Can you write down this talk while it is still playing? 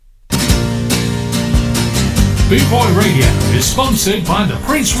Boot Boy Radio is sponsored by the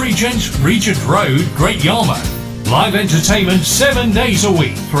Prince Regent Road, Great Yarmouth. Live entertainment 7 days a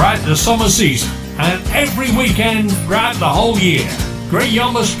week throughout the summer season and every weekend throughout the whole year. Great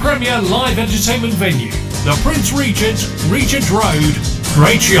Yarmouth's premier live entertainment venue, the Prince Regent Road,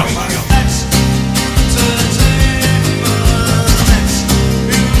 Great Yarmouth.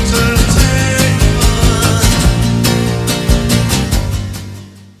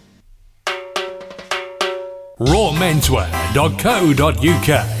 rawmenswear.co.uk.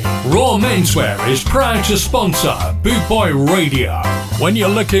 Raw Menswear is proud to sponsor Boot Boy Radio. When you're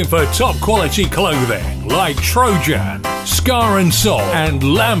looking for top quality clothing like Trojan, Scar and Soul and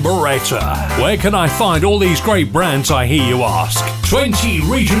Lamberetta, where can I find all these great brands, I hear you ask? 20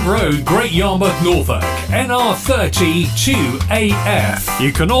 Regent Road, Great Yarmouth, Norfolk, NR30 2AF.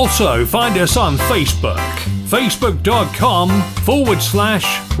 You can also find us on Facebook,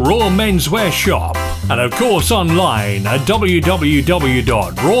 facebook.com/Raw Menswear Shop. And of course online at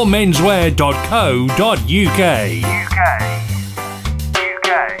www.rawmenswear.co.uk.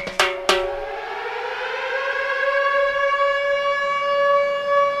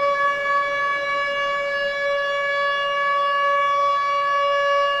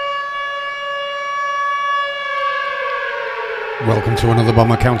 Welcome to another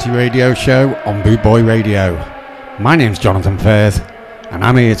Bomber County Radio show on Boot Boy Radio. My name's Jonathan Firth, and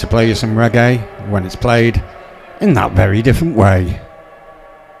I'm here to play you some reggae when it's played in that very different way.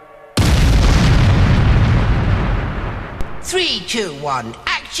 3, 2, 1,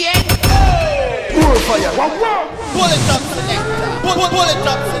 action! Pull fire! Pull it up, selector! Pull it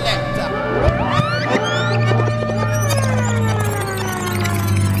up, selector!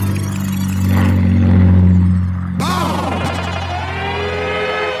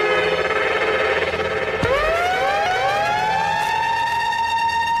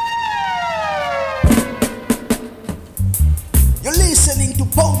 Listening to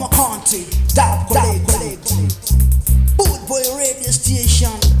Paul McCarthy, Dab Collect, Boot Boy Radio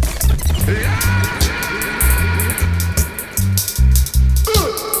Station.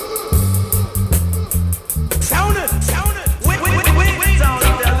 Sound it, wait, sound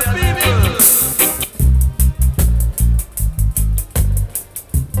it, baby.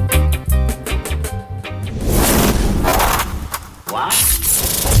 What?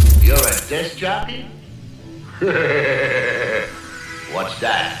 You're a disc jockey? What's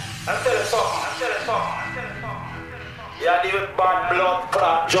that? I'm telling something. Yeah, I deal with bad blood,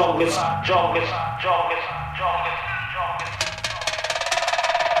 clot, junglist.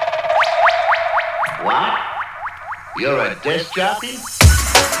 What? You're a disc jockey?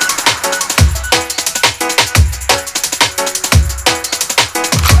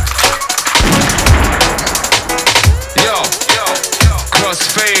 Yo,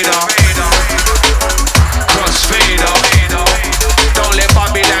 crossfader. Don't let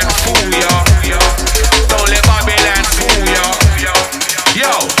Babylon fool ya. Don't let Babylon fool ya.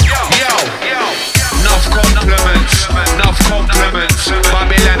 Yo. Enough compliments.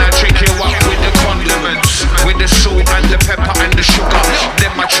 Babylon I trick you up with the condiments, with the salt and the pepper and the sugar.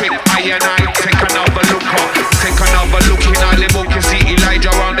 Then my trick I take another look up. Take another look in all the book. You see Elijah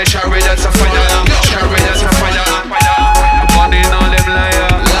around the chariots of fire. Money in all them liar.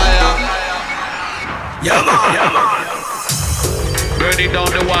 Yeah, man. Burning down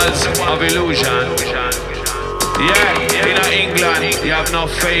the walls of illusion. Yeah, in England, you have no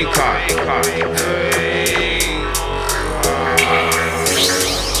faker.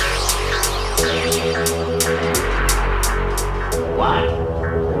 What?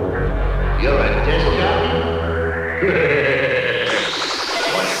 You're a disc jockey?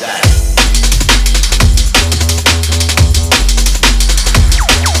 What's that?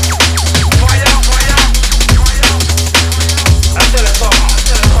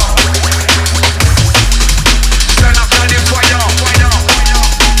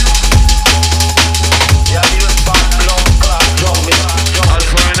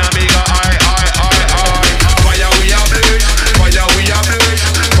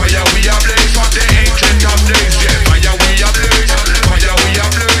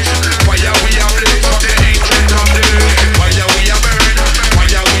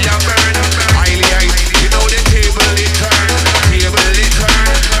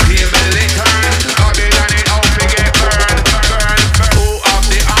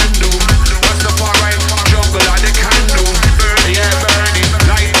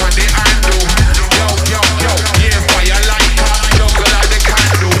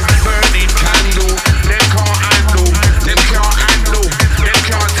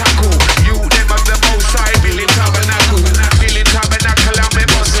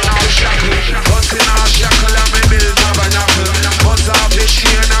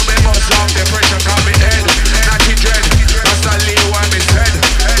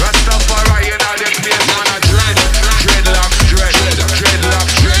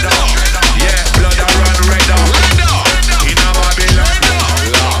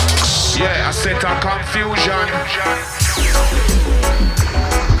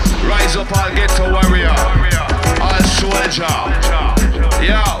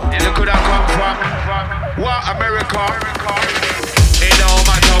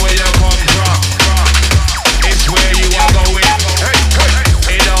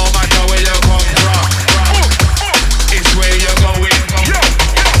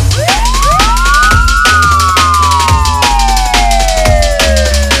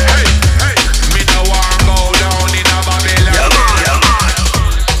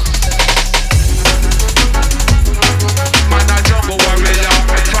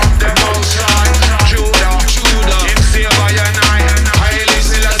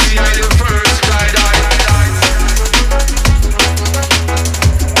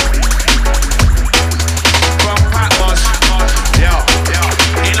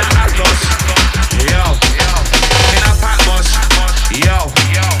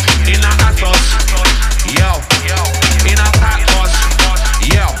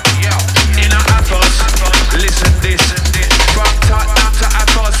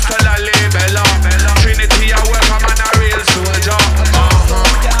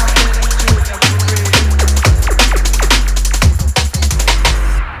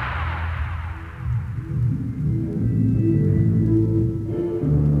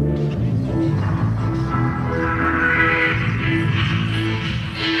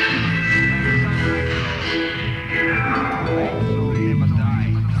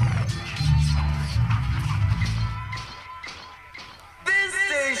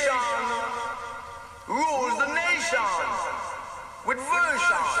 rules the nation with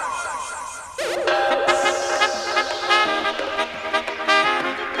version.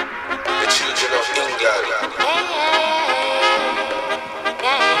 The children of England.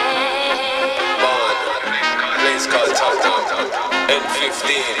 Born, place called Tottenham.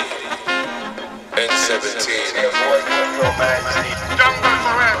 N15, N17. Jungle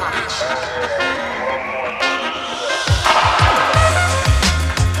forever.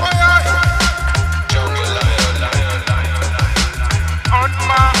 Jungle lion. On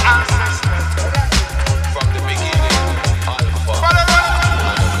my ancestors. From the beginning, Alpha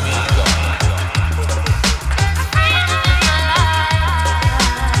and Omega.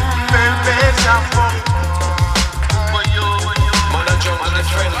 Man a jungle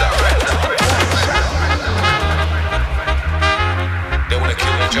defender. They wanna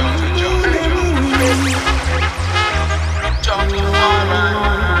kill the jungle.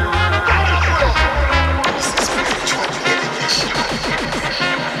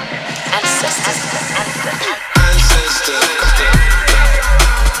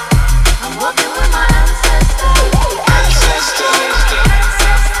 I'm walking with my ancestors.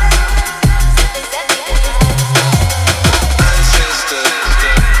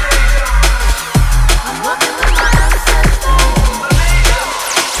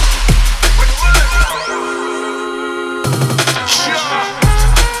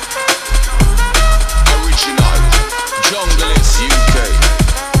 Original Junglist UK.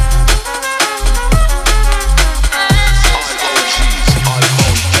 All OGs, all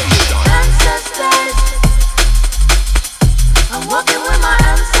foundation. Ancestors. I'm walking with my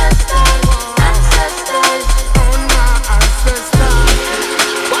ancestors.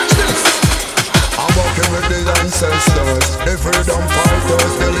 Watch this. I'm walking with the ancestors, the freedom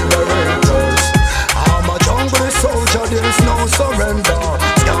fighters, the liberators. I'm a jungle soldier, there's no surrender.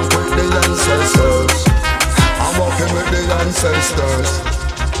 Stamp with the ancestors. I'm walking with the ancestors.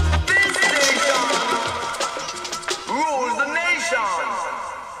 This nation rules the nation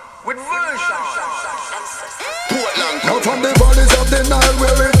with version. Portland. Now from the valleys of the Nile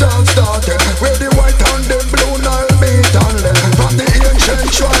where it all started, where the white and the blue Nile meet and led. From the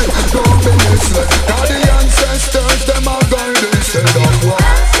ancient shrine, don't be misled. Now the ancestors, them are guided instead of war.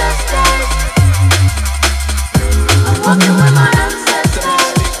 I'm walking with my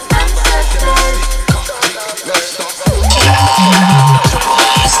ancestors.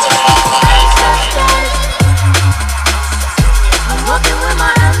 I'm walking with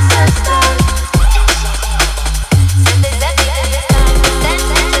my ancestors.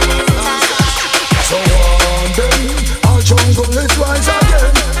 So on them, our jungle is rise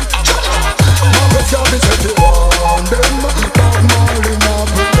again. Marcus Garvey said you want them, Bob Marley not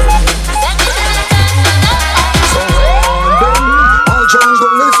pretend. So on them, our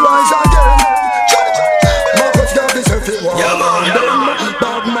jungle is rise again. Marcus Garvey said you want them,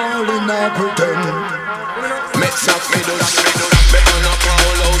 Bob Marley not pretend. Mets up fiddles, better not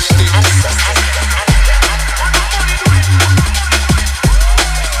Paulo stick.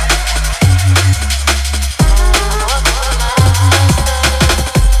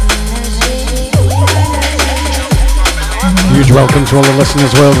 Huge welcome to all the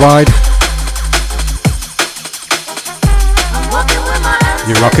listeners worldwide.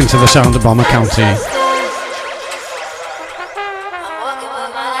 You're rocking to the sound of Bomber County.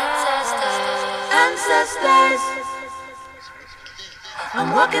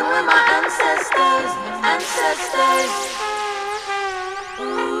 I'm walking with my ancestors. Ancestors.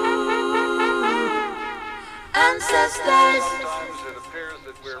 Sometimes it appears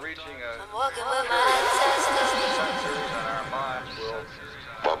that we're reaching a I'm walking with my ancestors. sensors and our minds will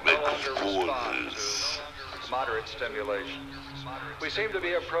no longer respond to moderate stimulation. We seem to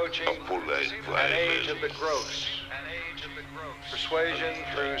be approaching an age of the gross. Persuasion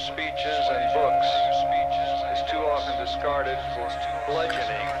through speeches and books is too often discarded for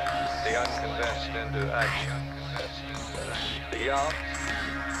bludgeoning the unconvinced into action. The young,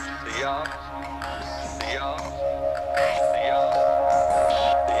 the young, the young, the young,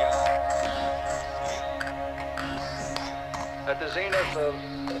 the young. At the zenith of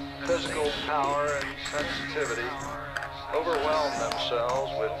physical power and sensitivity, overwhelm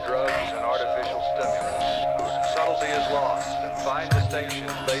themselves with drugs and artificial stimulants. Subtlety is lost, and fine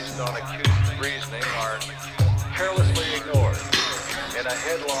distinctions based on acute reasoning are carelessly ignored in a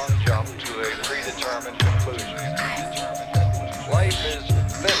headlong jump to a predetermined conclusion. Life is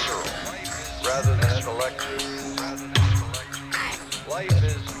visceral rather than intellectual. Life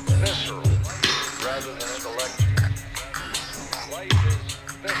is visceral rather than intellectual. Life is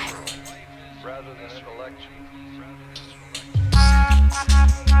visceral rather than intellectual.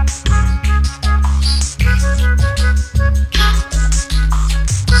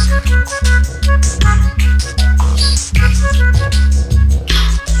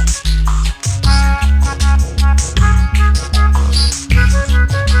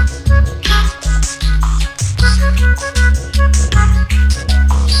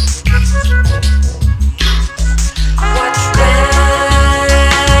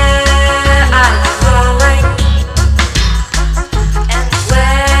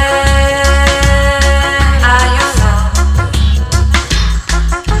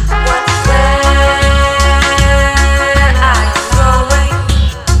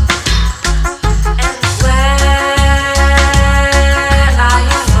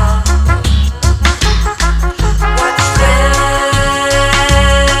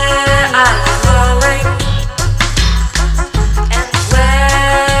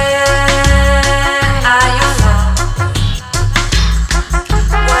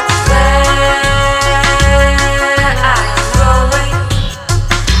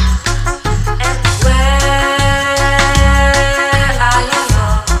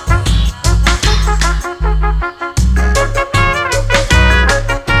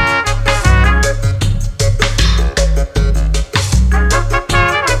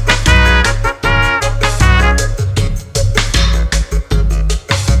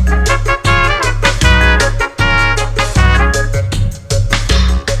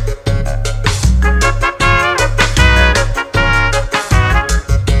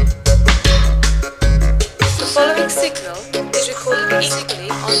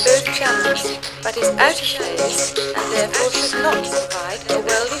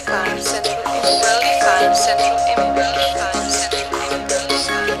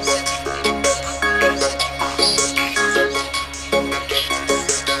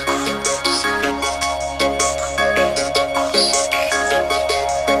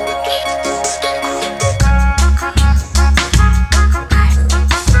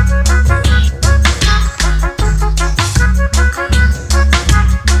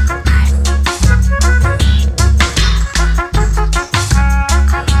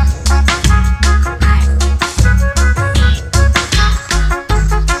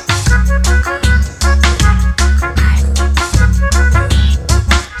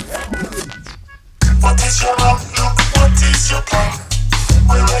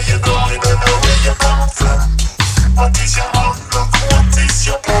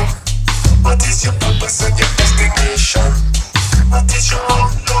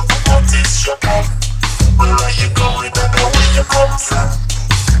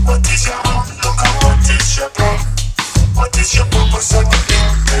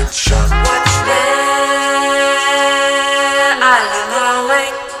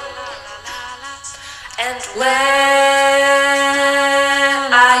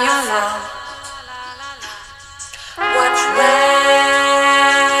 from? Which way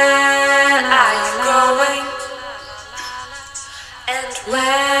are you going? And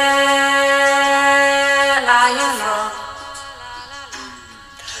where are you from?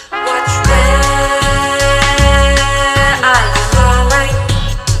 Which way are you going?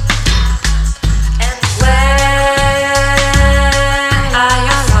 And where are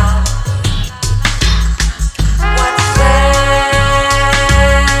you from? Which way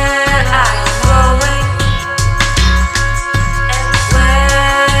are you going? And where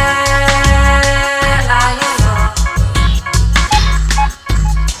are you from?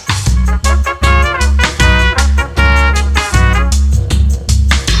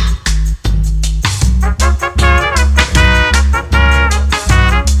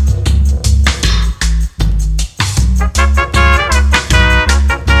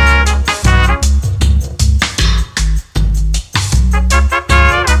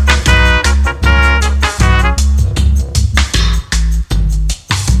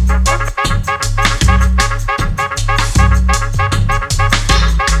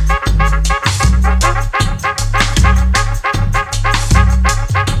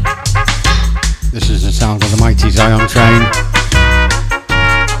 This is the sound of the mighty Zion Train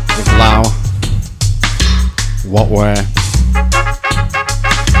with Lau, What Where.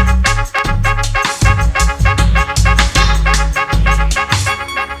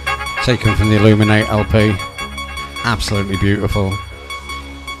 Taken from the Illuminate LP, absolutely beautiful.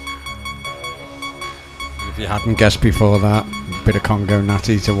 If you hadn't guessed before that, a bit of Congo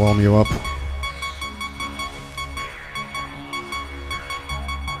Natty to warm you up.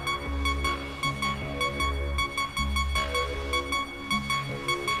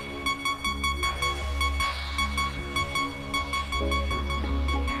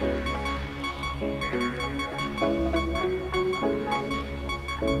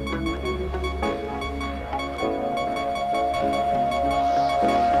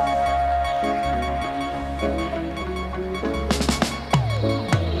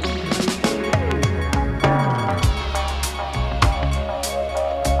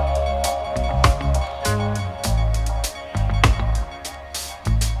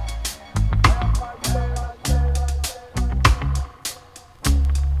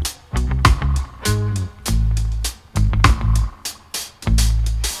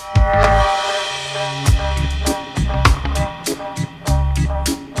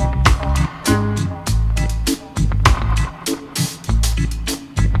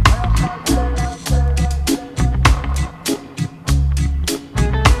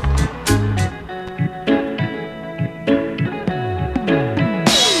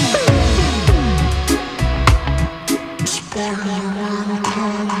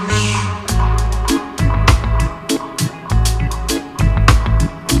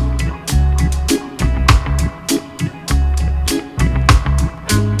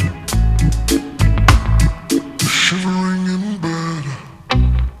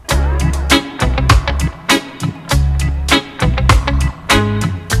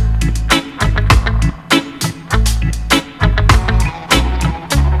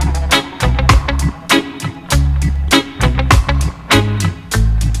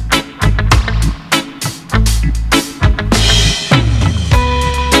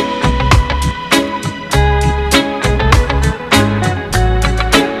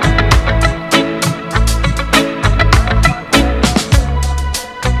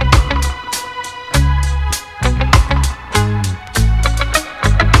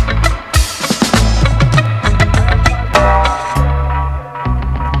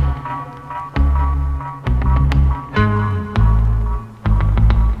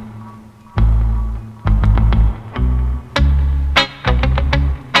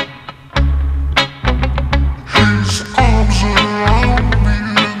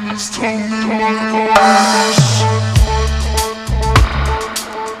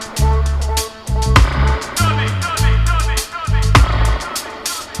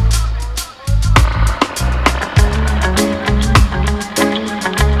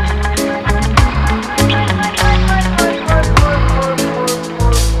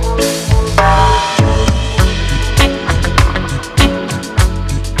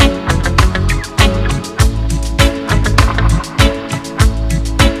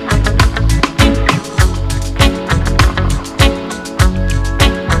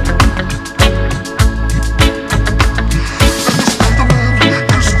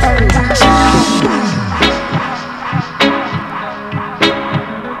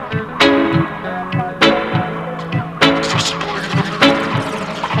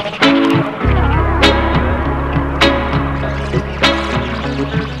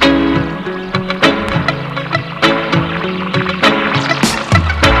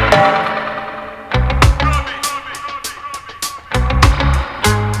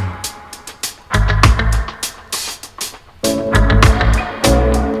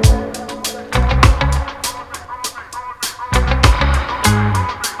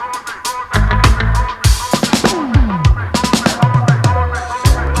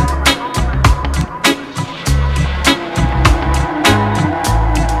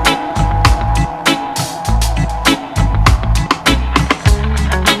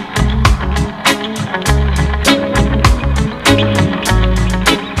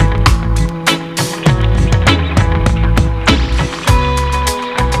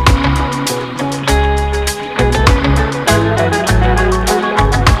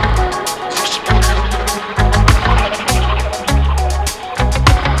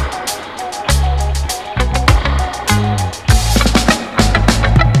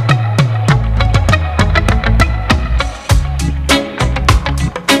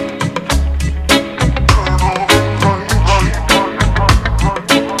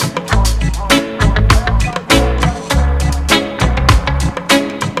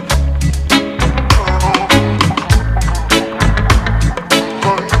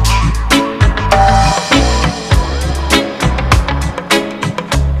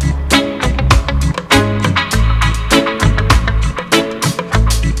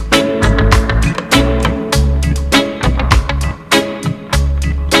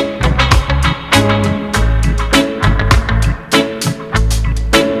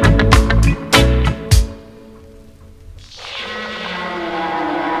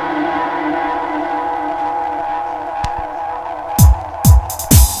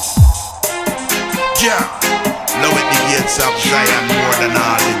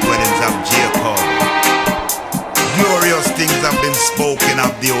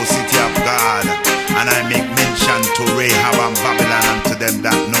 of the old city of God. And I make mention to Rahab and Babylon, and to them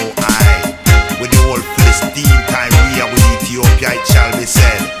that know I. With the whole Philistine, Tyre, with Ethiopia, it shall be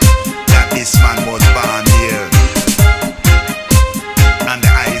said that this man was born here, and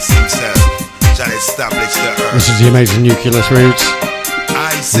the ice himself shall establish the earth. This is the amazing Nucleus Roots.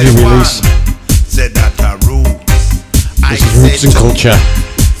 I say new release. Said that a roots. This is Roots and Culture.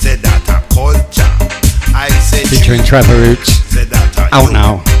 Said that a culture. I say featuring Trevor Roots. Said that a out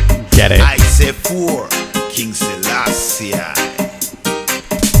now. Get it. I say 4 King Selassie.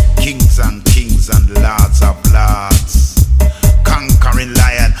 Kings and lords of lords. Conquering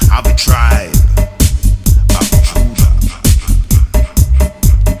lion of a tribe of Judah.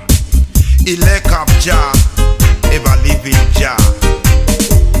 Elect of Jah, ever living Jah.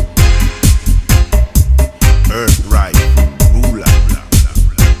 Earth right ruler.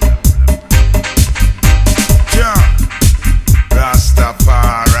 Jah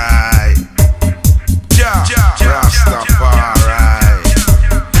Rastafari. Jah Rastafari.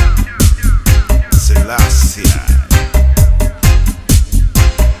 Selassie.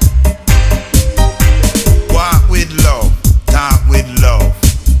 Walk with love, talk with love.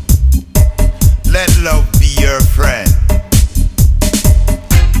 Let love be your friend.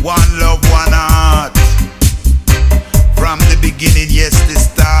 One love, one heart. From the beginning, yes, the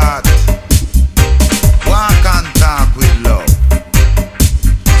start. Walk and talk with love.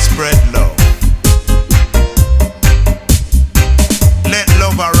 Spread love. Let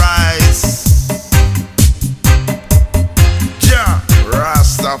love arise. Jah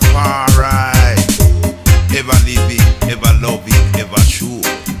Rastafari. Ever living, ever loving, ever sure.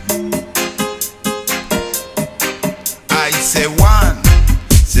 I say 1,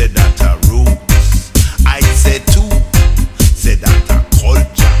 say that a roots. I say 2, say that a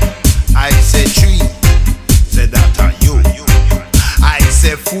culture. I say 3, say that a you. I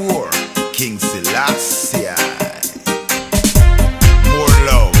say 4, King Selassie. More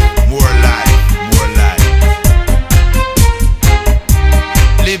love, more life, more life.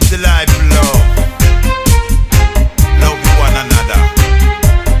 Live the life of love. Love one another.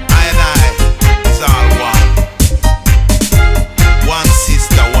 I and I is all one. One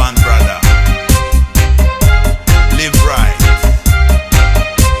sister, one brother. Live right.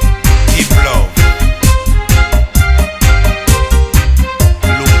 Give love.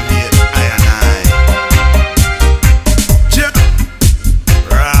 Illuminate I and I. Jah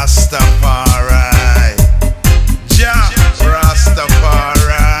Rastafari. Jah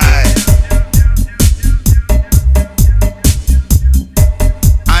Rastafari.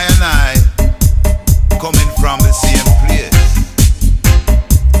 I and I coming from the same place.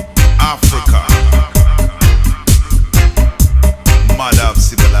 Africa, mother of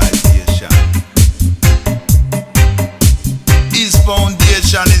civilization. His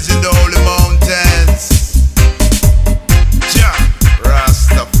foundation is in the holy mountains. Jah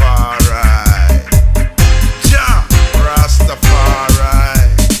Rastafari. Jah Rastafari.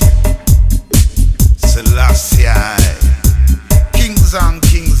 Selassie. Kings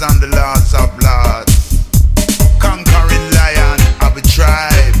and the lords of lords. Conquering lion of a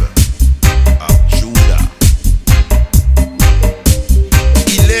tribe of Judah.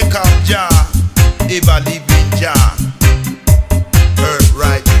 Elect of Jah, ever living Jah. Earth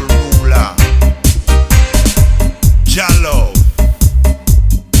rightful ruler. Jah love.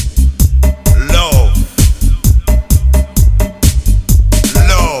 Love.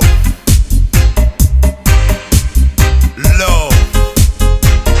 Love. Love.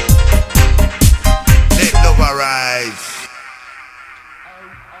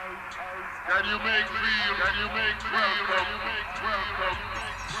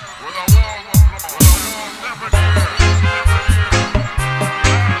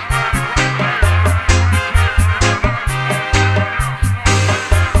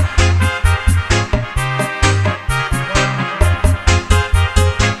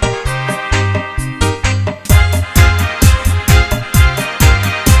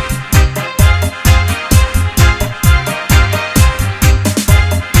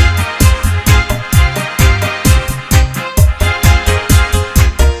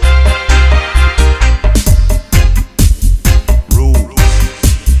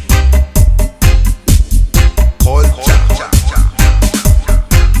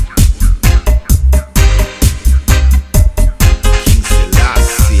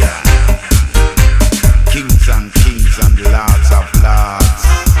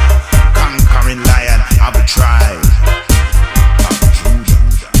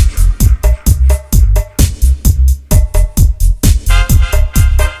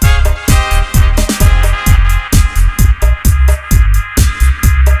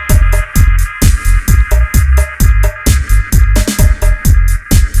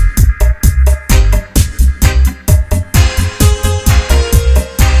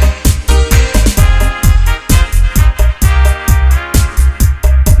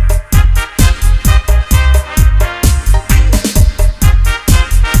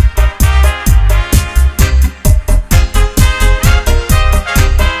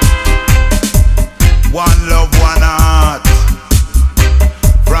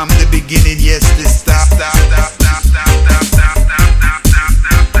 From the beginning, yes, this stop.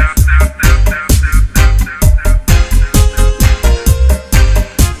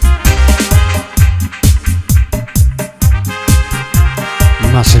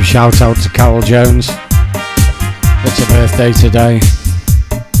 Massive shout out to Carol Jones. It's her birthday today.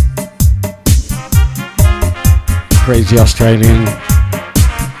 Crazy Australian.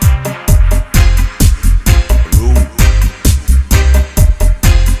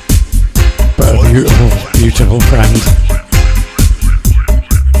 But a beautiful, beautiful friend.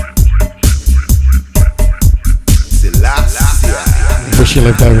 Wish you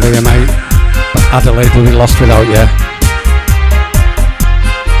lived over here, mate. But Adelaide will be lost without you.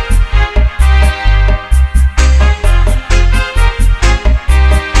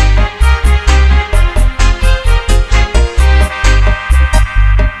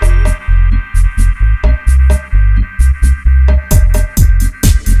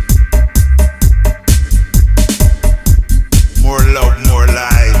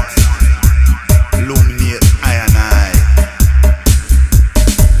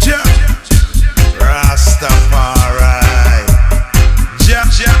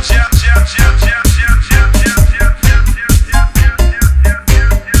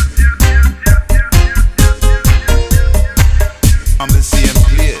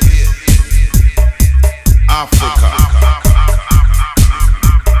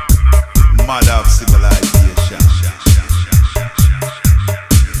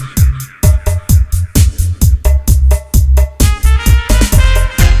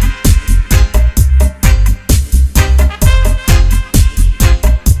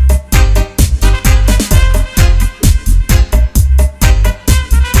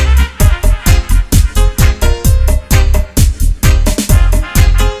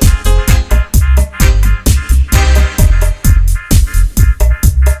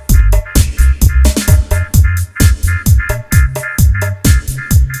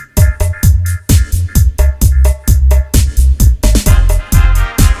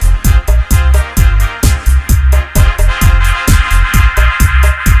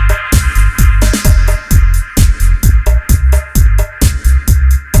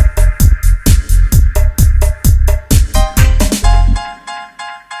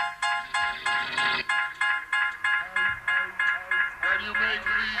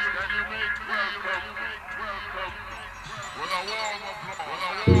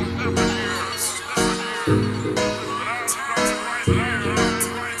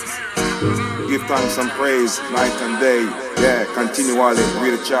 Give thanks and praise night and day. Yeah, continually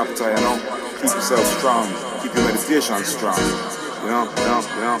read a chapter, you know. Keep yourself strong. Keep your meditation strong. You know.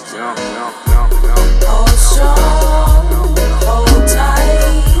 Hold strong, hold tight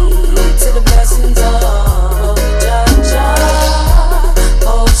to the blessings of Jah.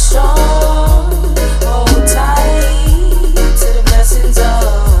 Hold strong, hold tight to the blessings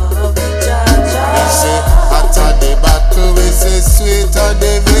of Jah. We say, after the battle, we say, sweeter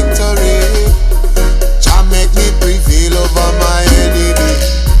the victory. Jah make me prevail over my enemy.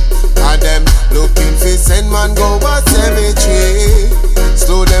 And them looking for send man go a cemetery.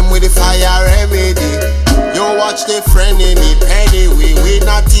 Slow them with the fire remedy. You watch the friend in the penny. We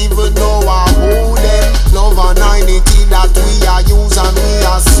not even know who them. Love anointing that we are use and we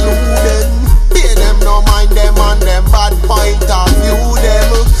are slew them. Pay them no mind them and them bad point of view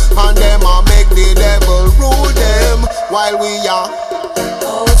them. And them a make the devil rule them. While we are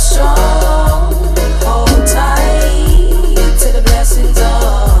hold strong, hold tight to the blessings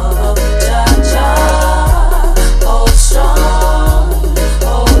of Jah. Hold strong,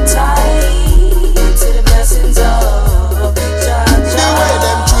 hold tight to the blessings of Jah. The way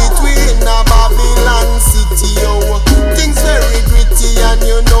them treat we in a Babylon city, oh. Things very gritty and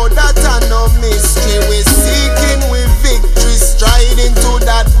you know that I no mystery. We seeking with victory, striding to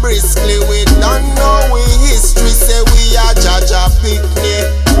that briskly. We don't know we history, say we are Jah picnic.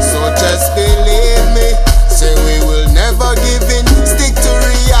 So just believe me, say we will never give in. Stick to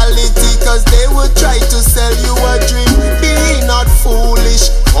reality, cause they will try to sell you a dream. Be not foolish,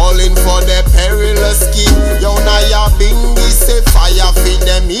 calling for the perilous scheme. Yo Naya Bingi say fire feed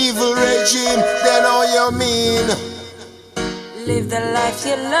them evil regime. They know you mean. Live the life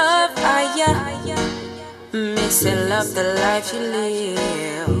you love, miss and love the life you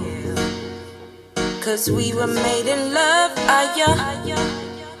live. Cause we were made in love,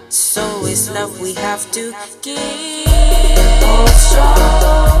 so it's love we have to give. Hold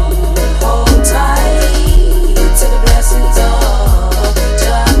strong, hold tight to the blessings of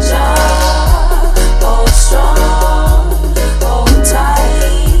Jah. Hold strong, hold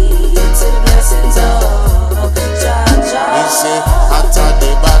tight to the blessings of Jah. We say, after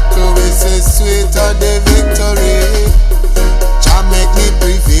the battle sweeter the victory. Jah make me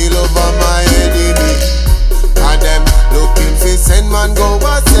prevail over my enemy. And them looking for send man go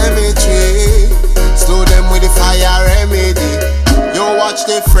a cemetery. Slow them with the fire remedy. You watch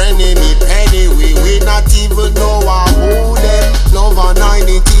the frenemy penny we not even know who them. Love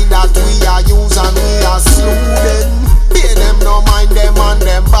anointing that we are use and we are slew them. Pay them no mind them and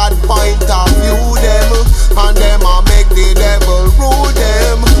them bad point of view them. And them a make the devil rule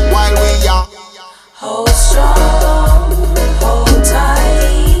them. While we are hold strong, hold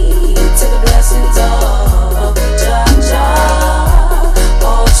tight to the blessings of Jah Jah.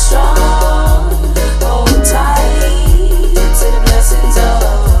 Hold strong, hold tight to the blessings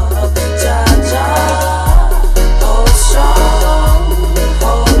of Jah Jah. Hold strong,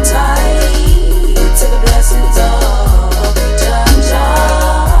 hold tight to the blessings of Jah Jah.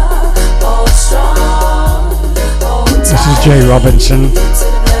 Hold strong, hold tight. This is Jay Robinson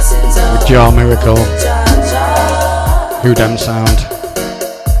with Jar Miracle. Who Dem Sound.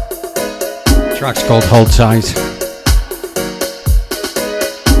 The track's called Hold Tight.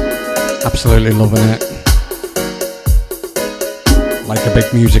 Absolutely loving it. Like a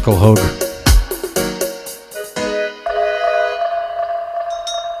big musical hug.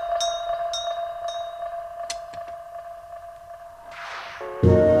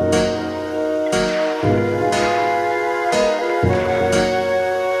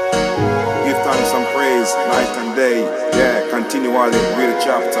 Give thanks and praise night and day. Yeah, continually read the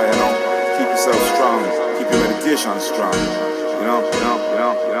chapter, you know. Keep yourself strong. Keep your meditation strong. You know.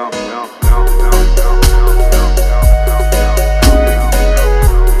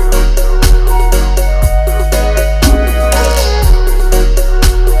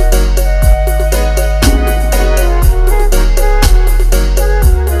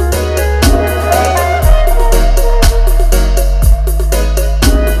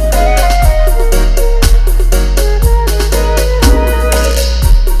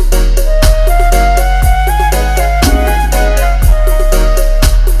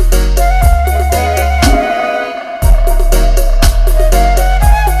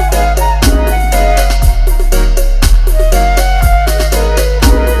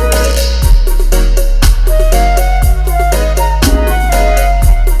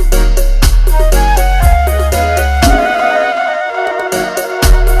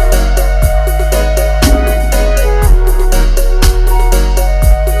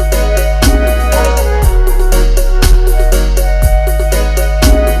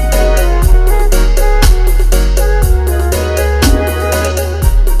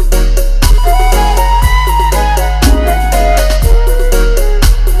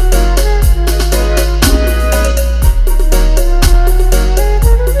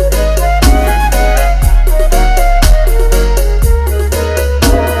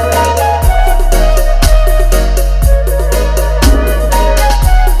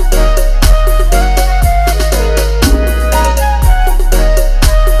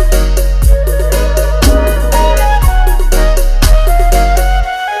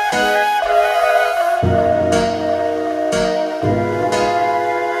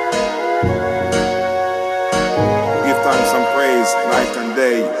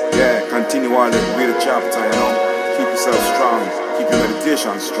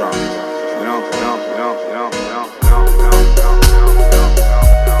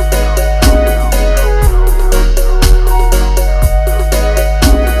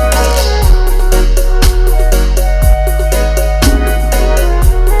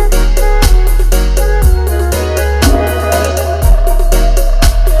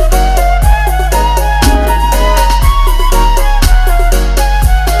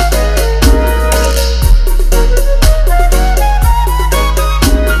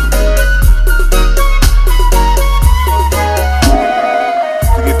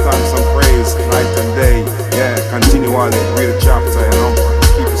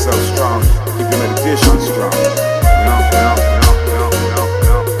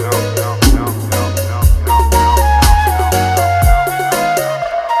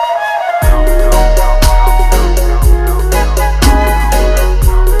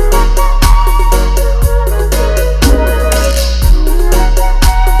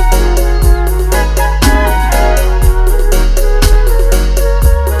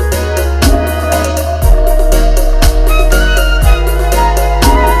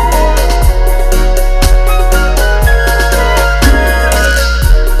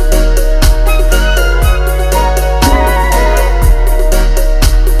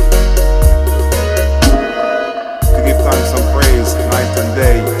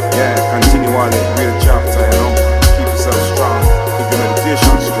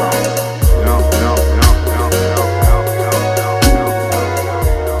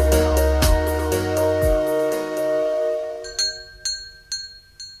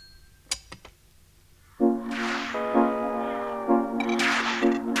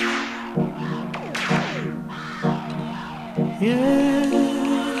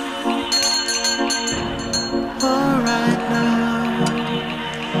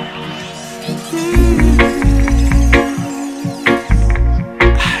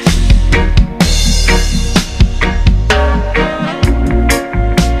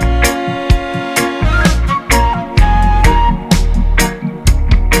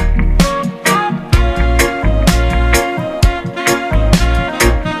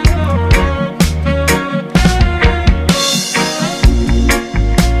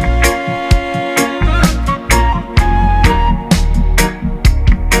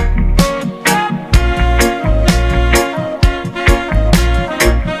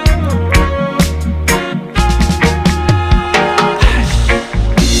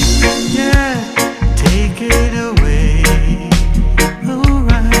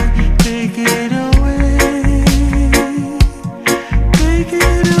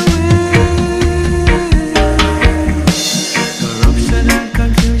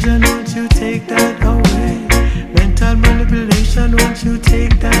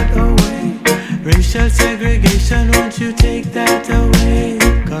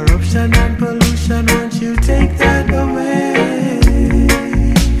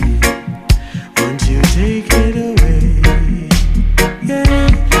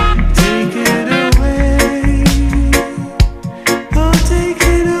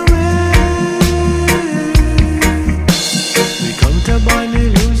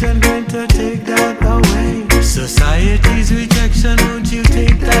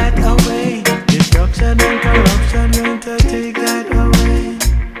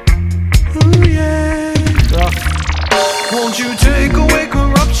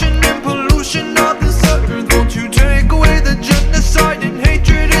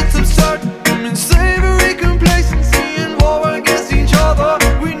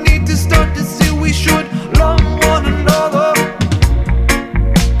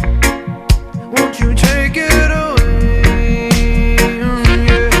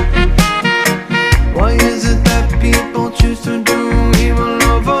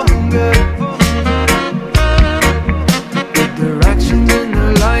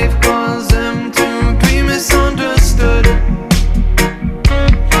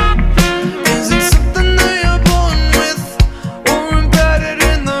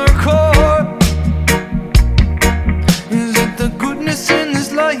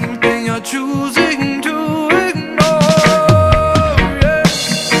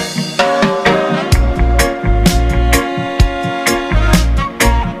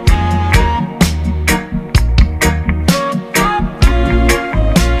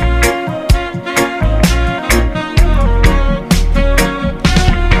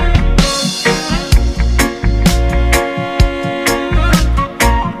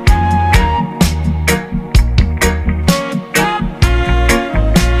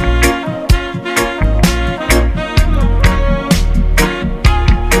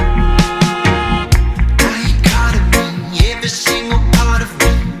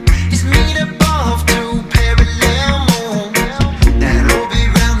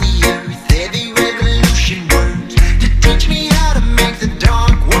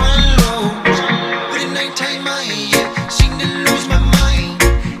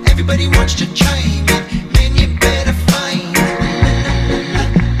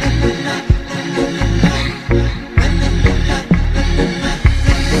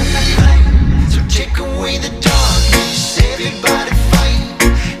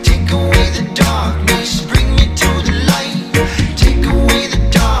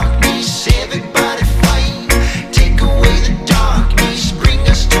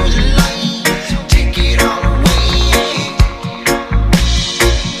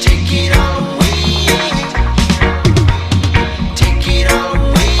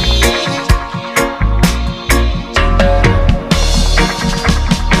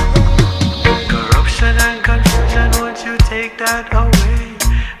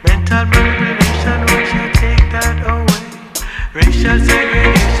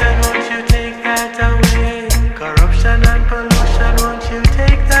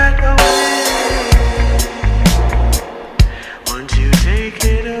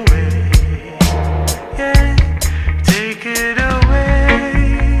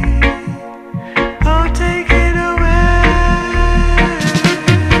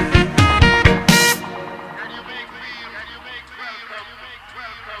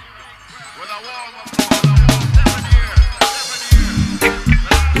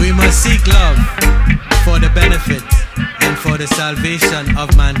 Seek love for the benefit and for the salvation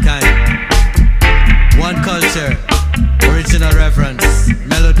of mankind. One culture, original reverence,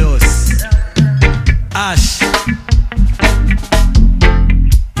 melodose, ash,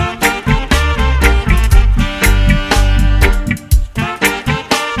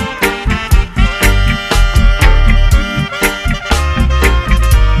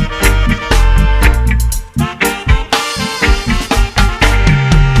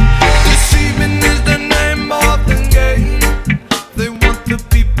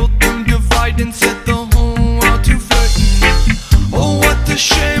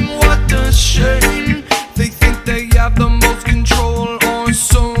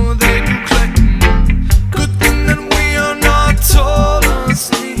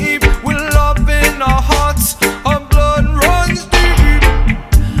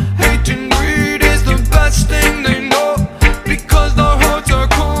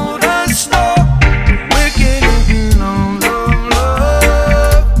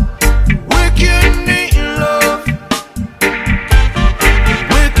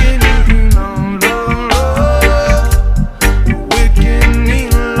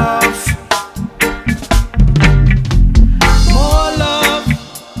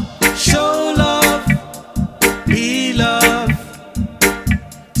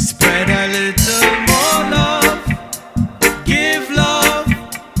 little more love. Give love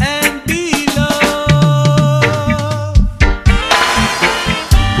and be loved.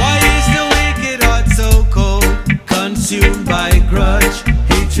 Why is the wicked heart so cold? Consumed by grudge,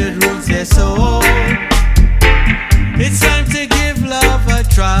 hatred rules their soul. It's time to give love a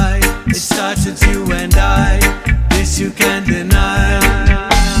try. It starts with you and I. This you can't deny.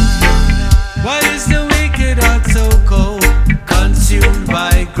 Why is the wicked heart so cold? Consumed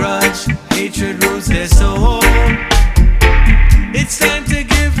by grudge, hatred rules their soul. It's time to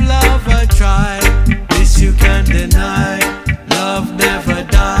give love a try. This you can't deny. Love never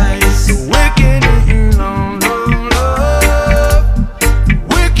dies. The wicked need love, love.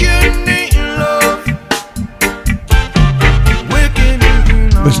 Wicked need love. Wicked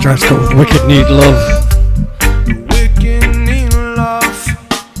need love. This track's called Wicked Need Love. Wicked need love.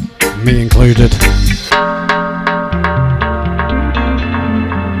 Me included.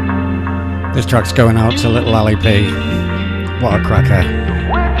 This track's going out to little Ali P. What a cracker.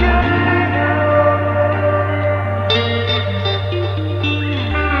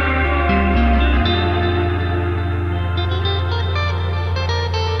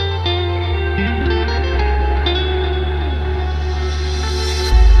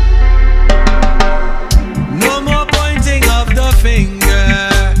 No more pointing of the finger.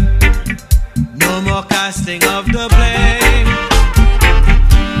 No more casting of the blame.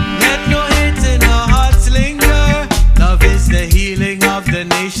 Let no hate in our hearts linger. Love is the healing of the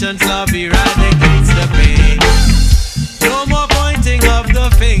nations. Love eradicates the pain. No more pointing of the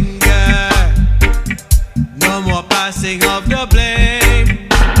finger. No more passing of the blame.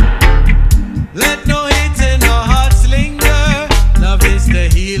 Let no hate in our hearts linger. Love is the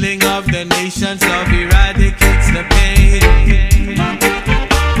healing of the nations. Love eradicates the pain.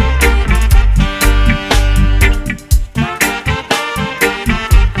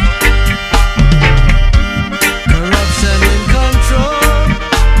 Corruption and control.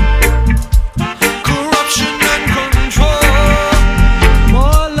 Corruption and control.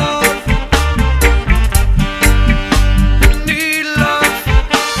 More love. Need love.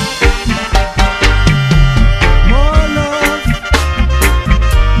 More love.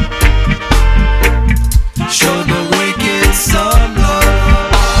 Show the wicked some love.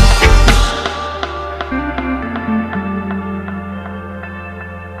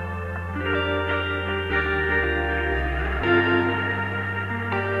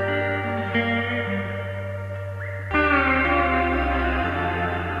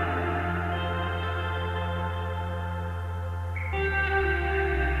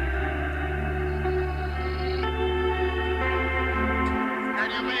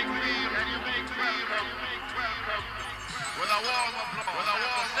 With a warm applause. With a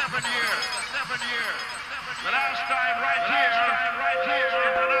warm 7 years. 7 years. The last time right here.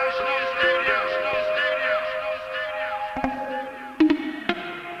 International Stadium.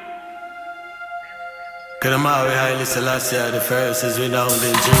 Kadamawi Haile Selassie the first is renowned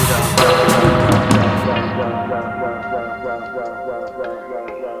in Judah.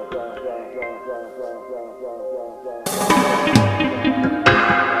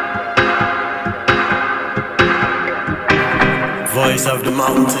 Voice of the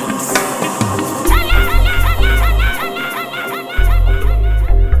mountains.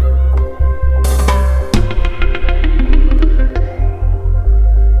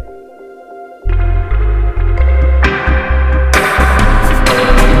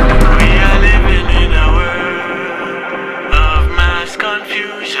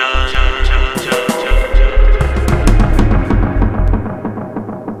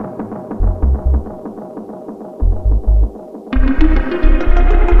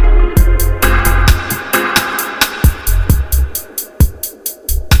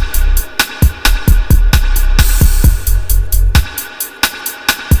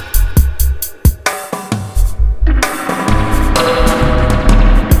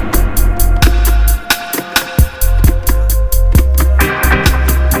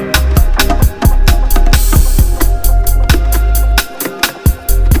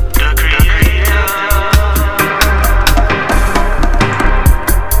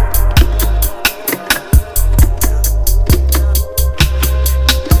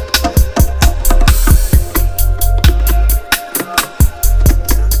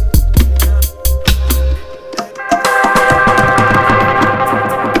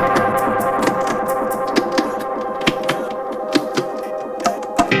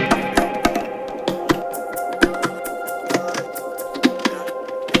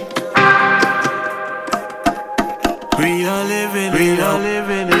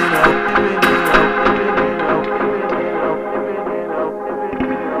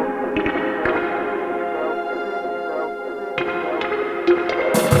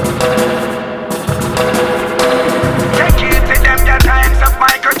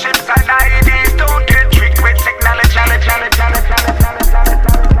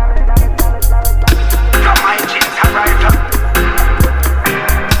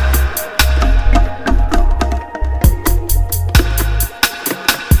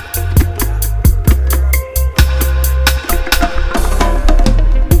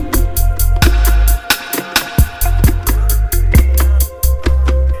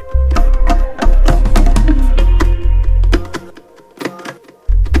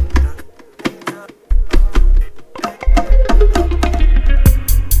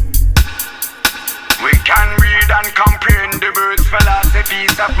 Hilbert's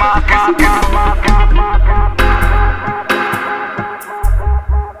philosophies of Marcus.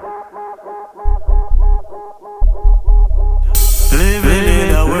 Living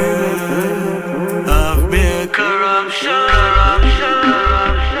in a world of mere corruption.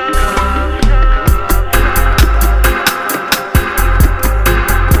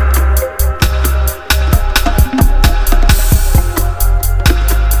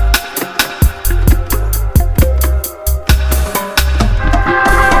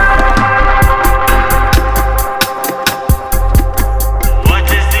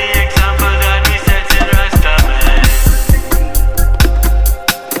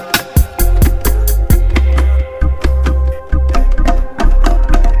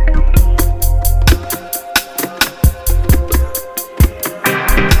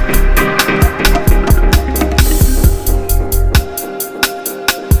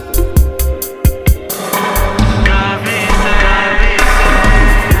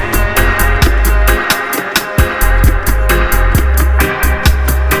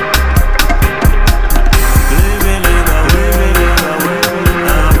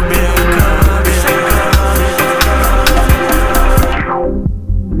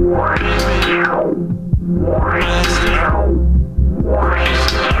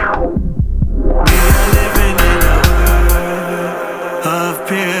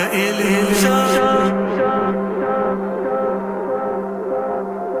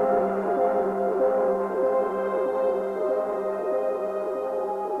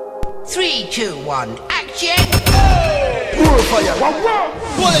 3, 2, 1, action! More fire!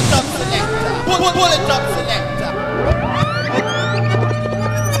 Pull it up, selector! Pull it up, selector!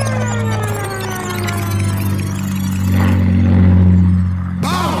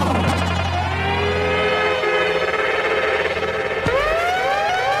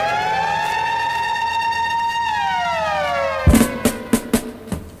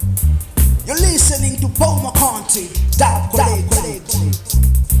 You're listening to Paul McCarthy, Dab Collect.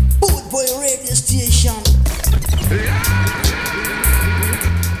 Boot Boy Radio Station.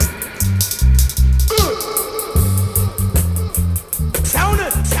 Sound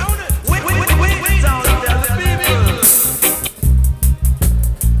it, wait, sound it, tell the people.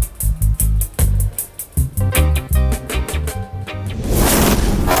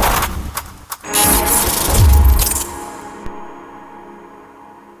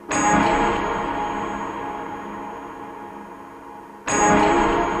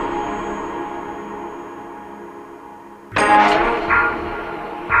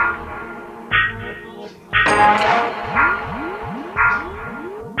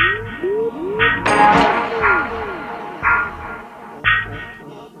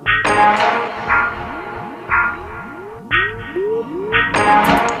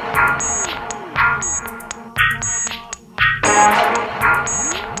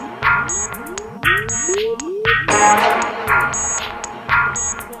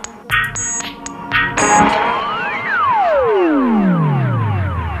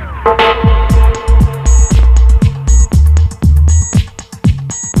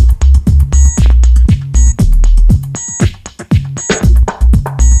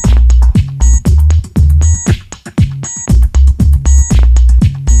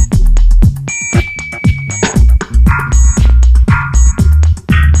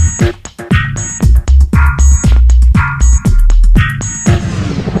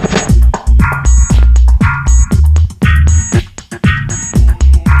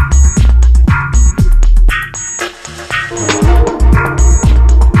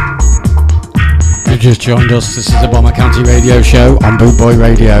 Just joined us, this is the Bomber County Radio Show on Boot Boy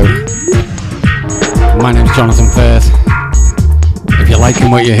Radio. My name's Jonathan Firth. If you're liking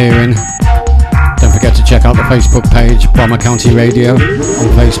what you're hearing, don't forget to check out the Facebook page, Bomber County Radio on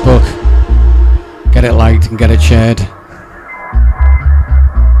Facebook. Get it liked and get it shared.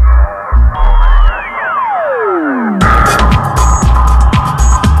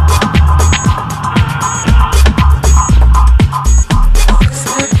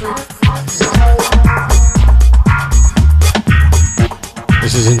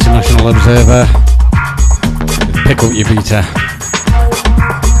 This is International Observer. Pick up your beta.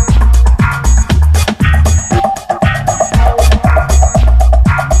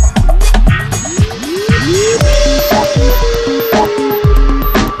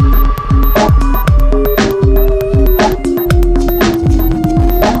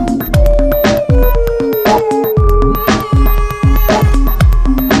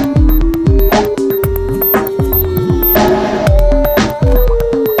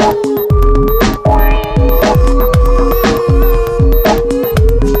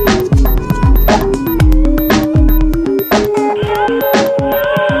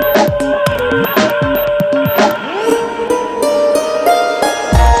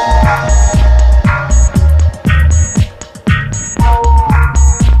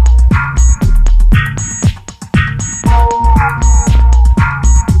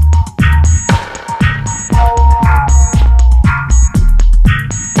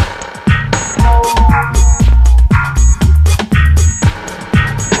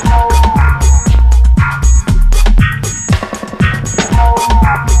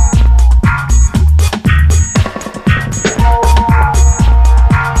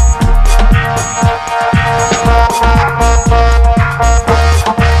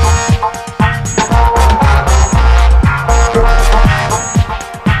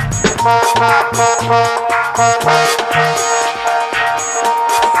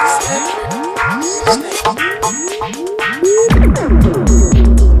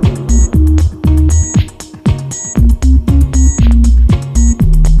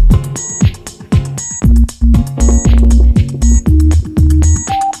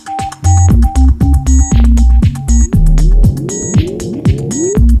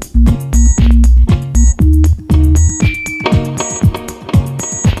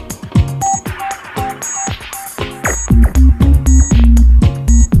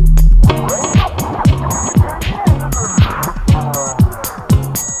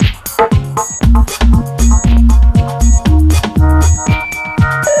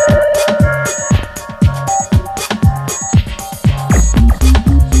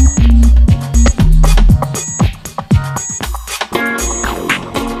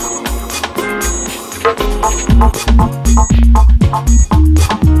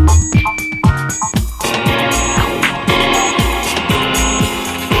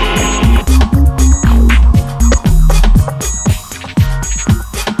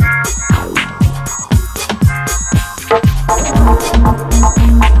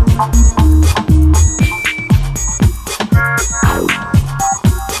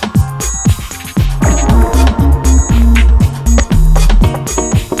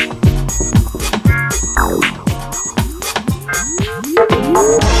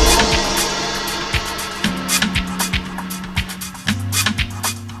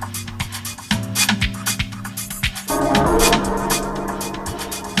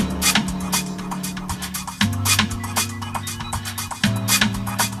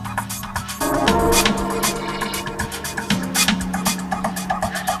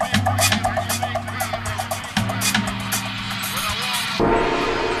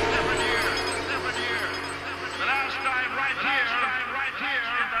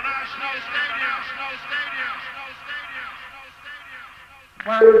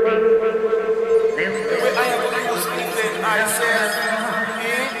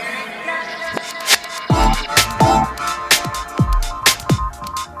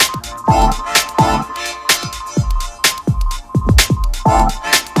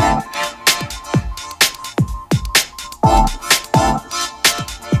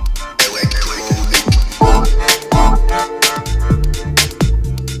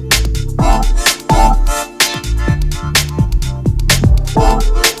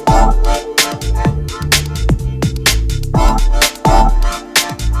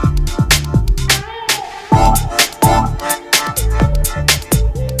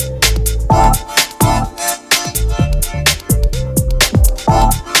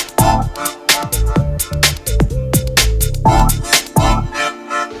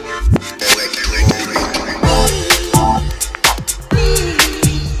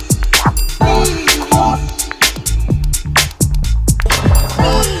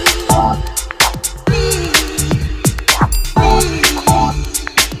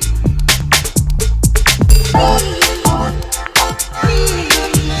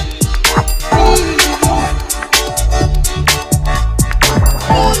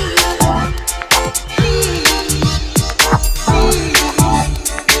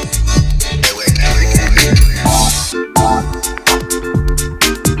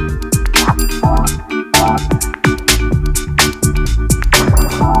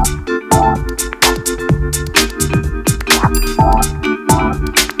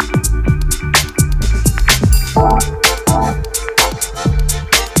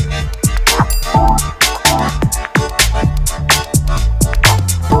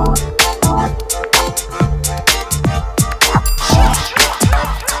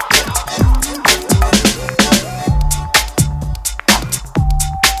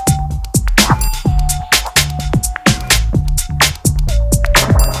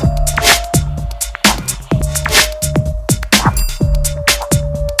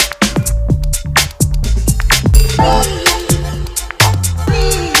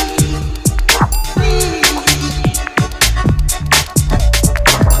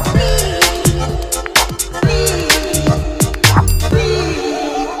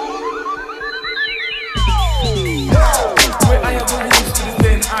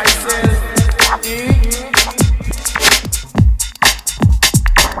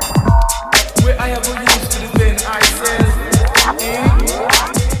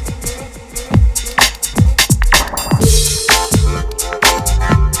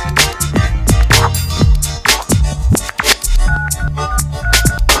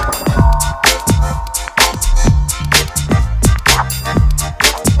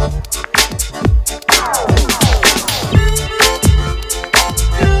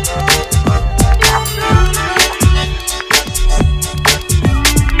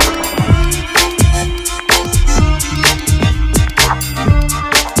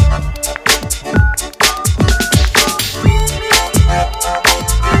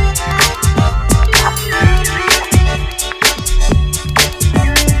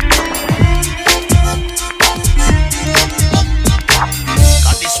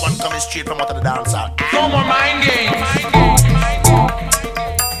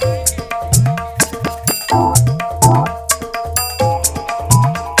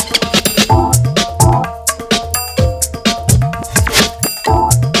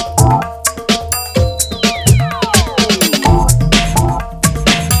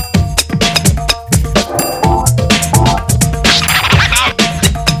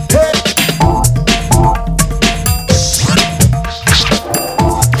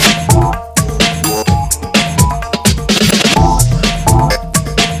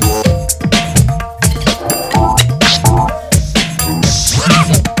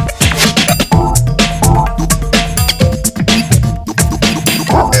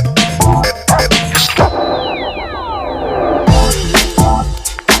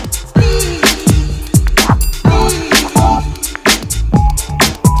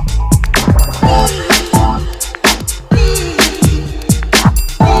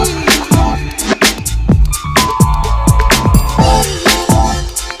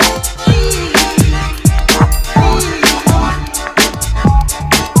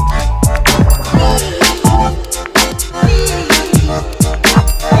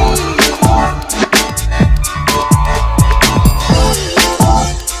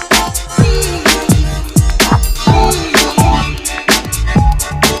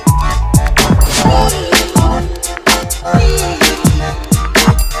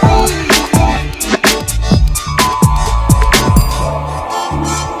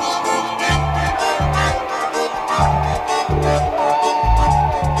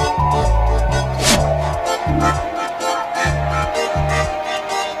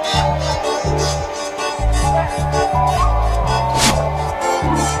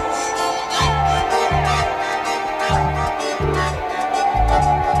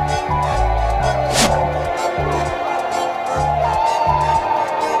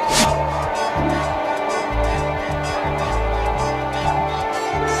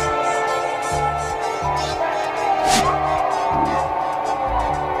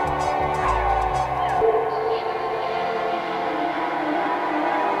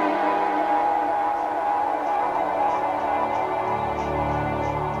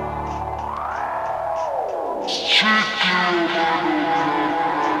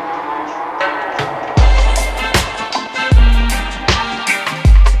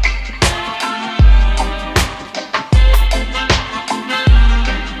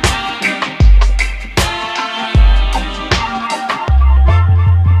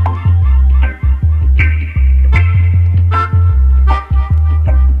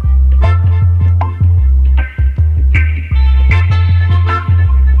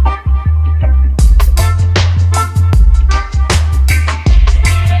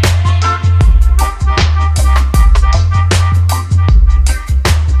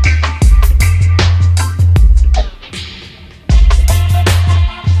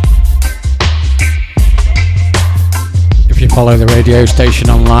 follow the radio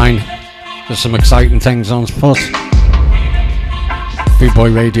station online. There's some exciting things on foot. Boot Boy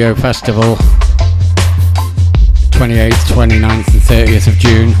Radio Festival, 28th, 29th and 30th of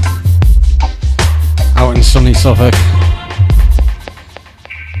June, out in sunny Suffolk.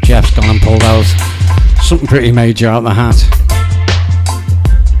 Jeff's gone and pulled out something pretty major out the hat.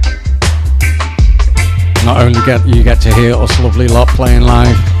 Not only you get to hear us lovely lot playing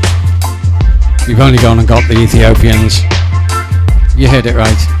live, we've only gone and got the Ethiopians. You heard it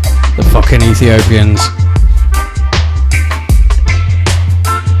right, the fucking Ethiopians.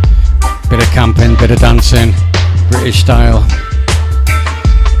 Bit of camping, bit of dancing, British style.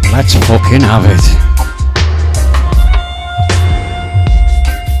 Let's fucking have it.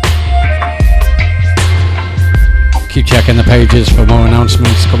 Keep checking the pages for more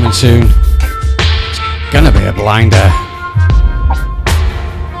announcements coming soon. It's gonna be a blinder.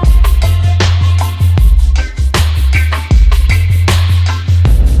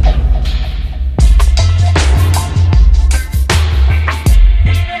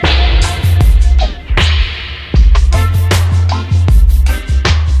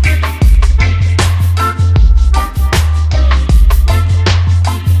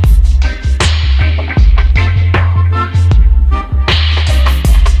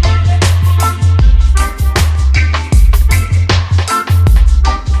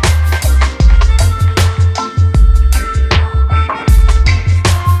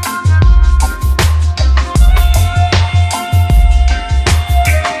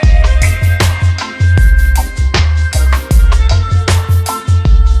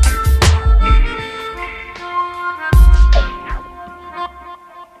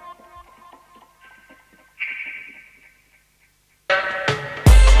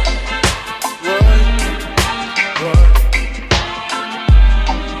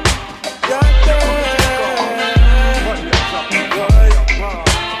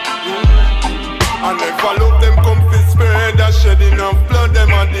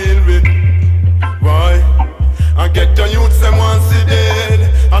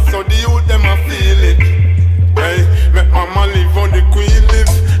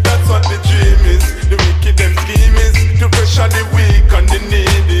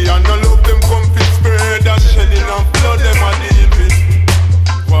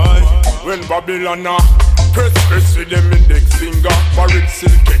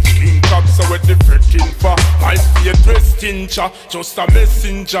 Just a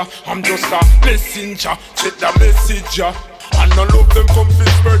messenger, I'm just a messenger. Check the messenger. And I love them come fi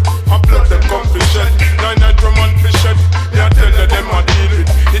spread, and blood them come fi shed. Nine night from and fi shed. Me I tell you them I deal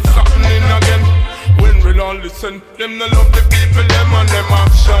with. It's happening again. When we'll all listen, them no love the people, them and them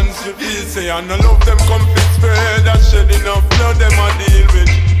actions. Easy, and I love them come fi spread. I shed enough blood, them I deal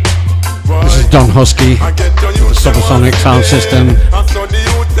with. This is Don Husky, the Supersonic sound system.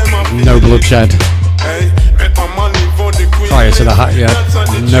 No bloodshed. Prior to the hat, yeah.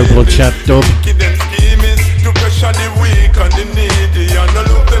 No bloodshed dub.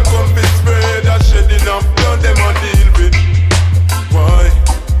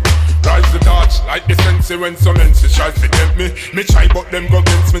 Rise the torch like the sense when some ends try to tempt me. Me try but them go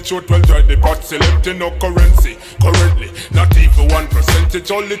against me throat well dry the pot still empty no currency. Currently not even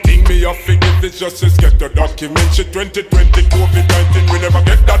 1%. Only thing me off forgive is just to get the document. 2020 COVID-19 we never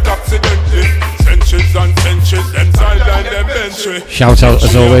get that accidentally. Centuries and centuries them sideline them entry. Shout out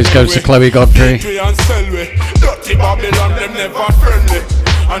as always goes to Chloe Godfrey. Dirty Babylon them never friendly.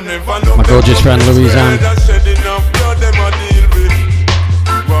 My gorgeous friend Louisanne.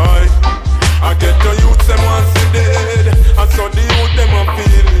 I get the youth them once a dead, and so the youth them a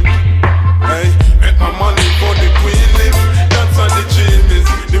feeling. Hey, make my money for the queen live. That's how the dream is.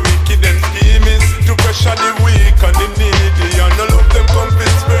 The wicked them scheme is to pressure the weak and the needy. And all of them come to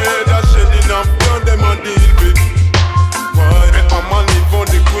spread. I shed enough blood them a deal with. Why? Make my money for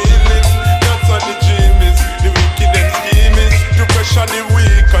the queen live. That's how the dream is. The wicked them scheme is to pressure the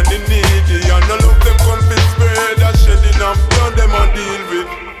weak and the needy. And all of them come to spread. I shed enough blood them a deal with.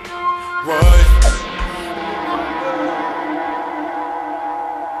 Why?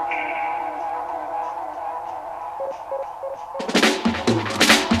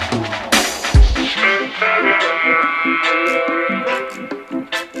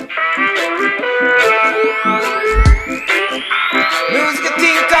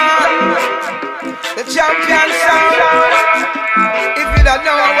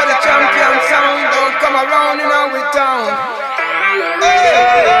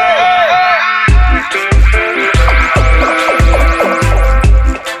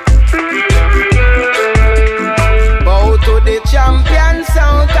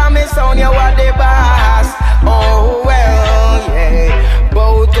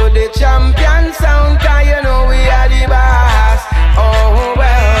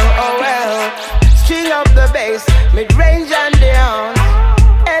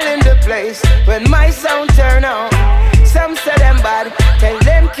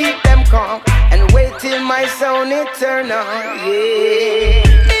 turn on, yeah.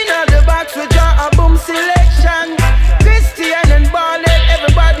 In the box we draw a boom selection. Christian and Barnett,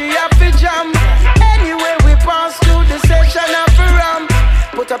 everybody have to jam. Anyway we pass through the session of the ram.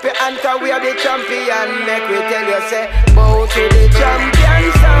 Put up your hand 'cause we are the champion. Make we tell you say, bow to the champion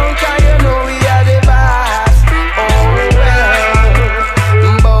sound 'cause you know we are the boss. Oh well,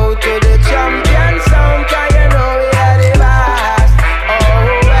 bow to the champion sound 'cause you know we are the boss. Oh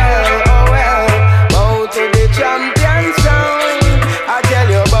well, bow to the champion sound. I tell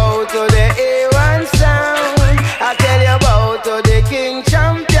you bow to the A1 sound. I tell you bow to the king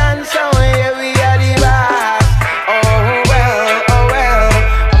champion sound. Yeah, we are the boss. Oh well,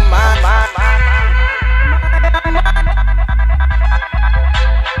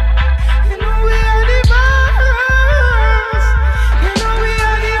 you know we are the boss. You know we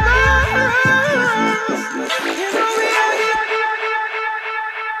are the boss. You know we are the.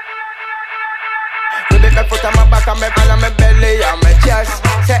 We make my foot on my back and my hand on my belly and my chest.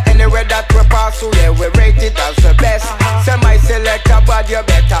 Say anywhere that we pass through, yeah, we rate it as the best. Say my selector, but you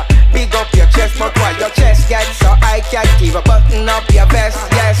better big up your chest, but while your chest gets so I can't even button up your vest,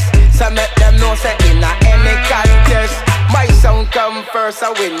 yes. So make them know, say in any contest, my sound come first,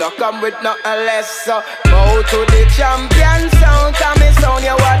 so we no come with nothing less. So bow to the champion sound, 'cause me sound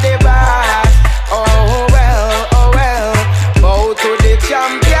you are the boss. Oh well, bow to the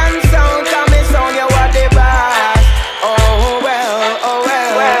champion sound, 'cause me sound you are the boss. Oh well.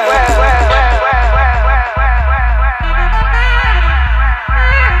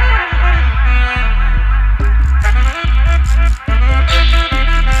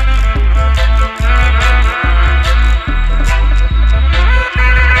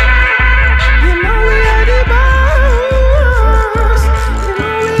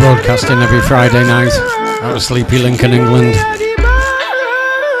 Broadcasting every Friday night out of sleepy Lincoln, England.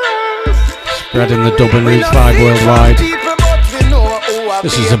 Spreading the dub and Roots 5 worldwide.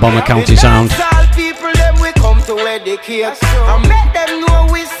 This is the Bomber County sound. People them we come to educate and make them know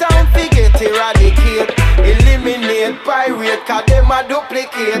we sound forget eradicate. Eliminate pirate 'cause them a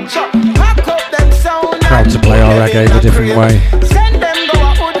duplicate. Pack up them sound. Proud to play our reggae the different way. Send them go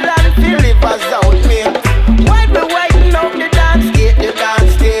a woodland feel rivers out mate. While we waiting up the dance gate,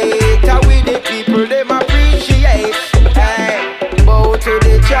 and we the people them appreciate. Hey, bow to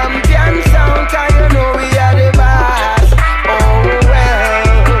the champion sound 'cause you know we are the boss. Oh well,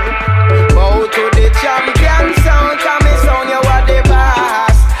 bow to the champion sound 'cause me sound you are the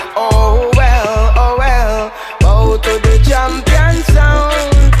boss. Oh well, bow to the champion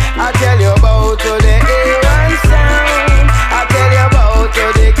sound. I tell you bow to the A1 sound. I tell you bow to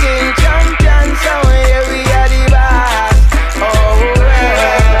the king champion sound. Yeah, we are the boss. Oh well,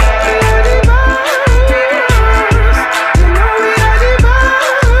 we are the boss. You know we are the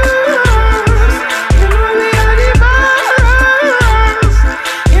boss. You know we are the boss.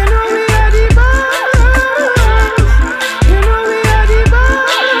 You know we are the boss. You know we are the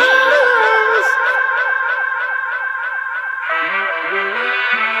boss.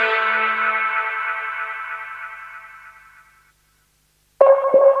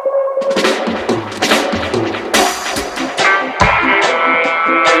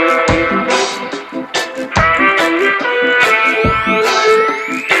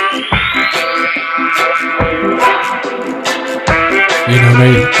 You know me,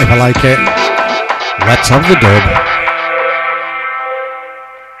 if I like it, let's have the dub.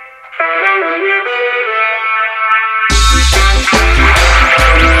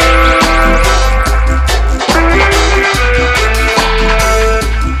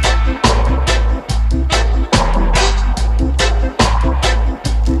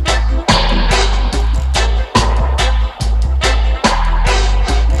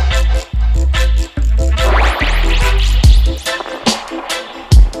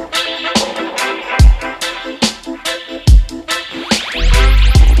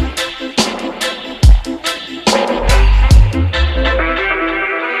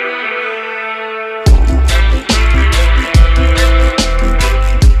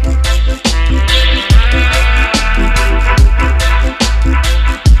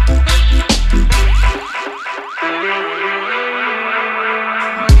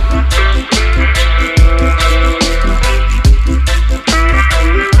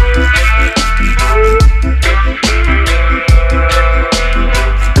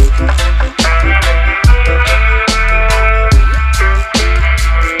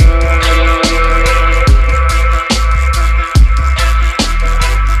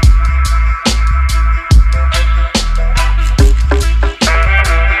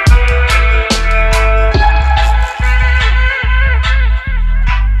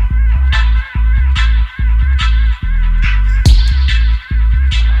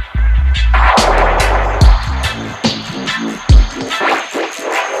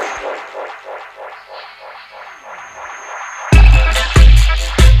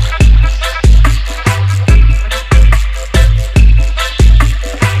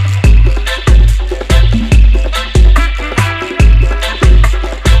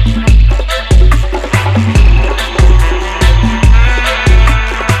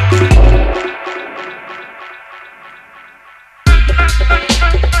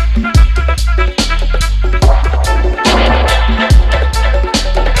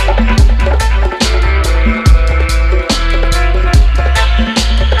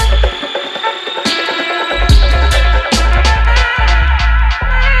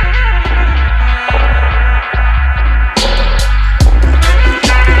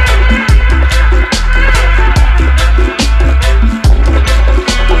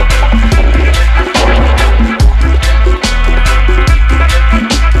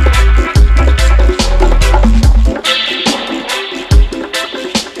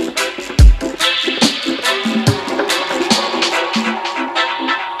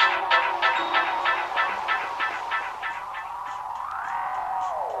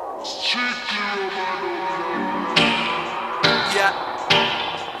 Yeah.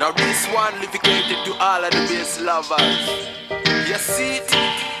 Now this one dedicated to all of the bass lovers. You see it?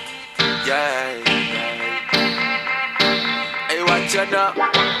 Yeah. Hey, watch out now.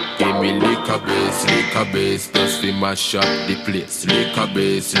 Give me liquor bass, just fi mash up the place. Liquor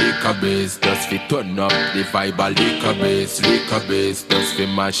bass, just fi turn up the vibe. Liquor bass, just fi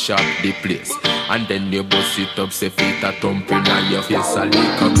mash up the place. And then you bust it up, say feet a thumping on your face. A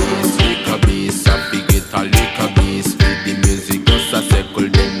liquor bass, I fi get a liquor bass. With the music just a circle,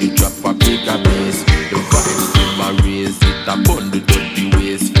 then you drop a bigger bass. The vibes in my raise, it a bundle dirty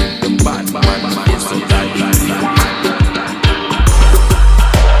ways. With the bad man, yes, so that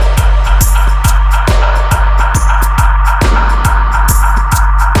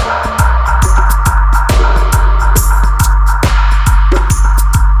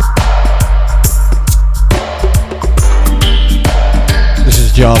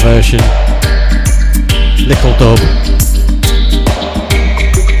Jar version, Lickle Dub.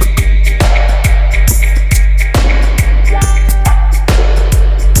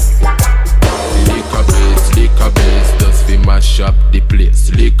 Liquor bass, just fi mash up the place.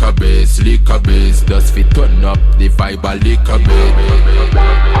 Liquor bass, just fi turn up the vibe. Liquor bass.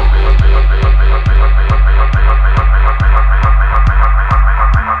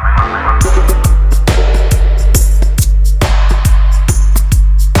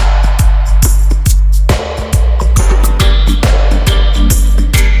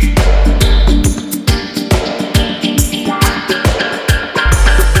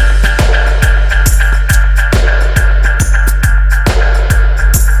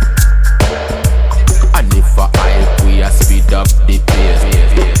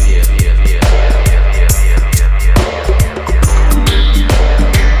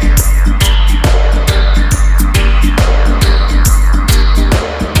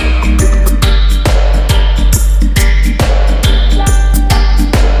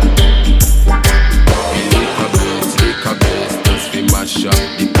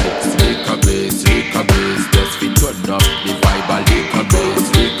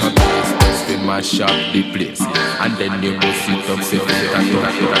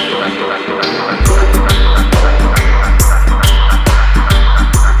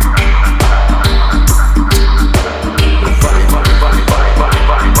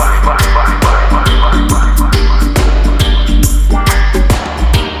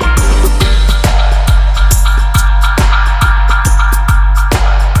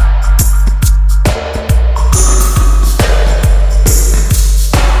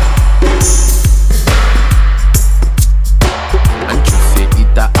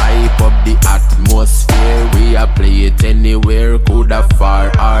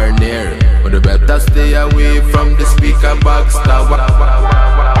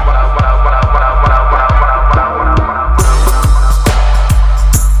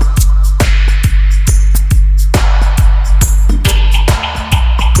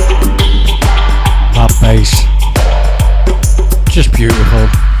 Just beautiful.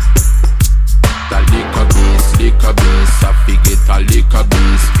 Liquor bass, I forget a liquor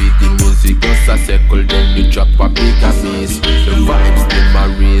bass. Feed the music just a circle, then you drop a bigger bass. The vibes them a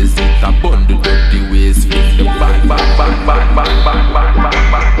raise it, a bundle dirty ways. Flip the back.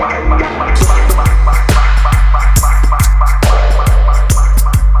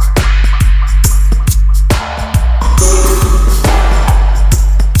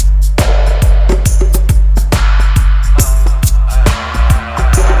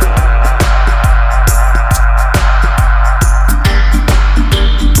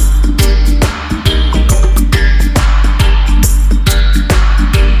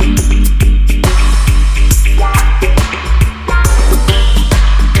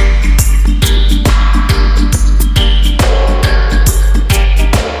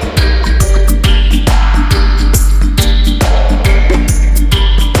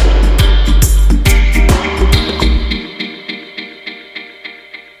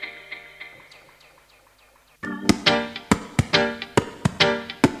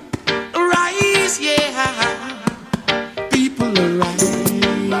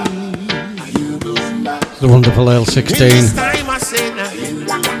 The wonderful Earl 16.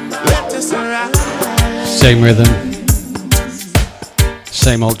 Same rhythm.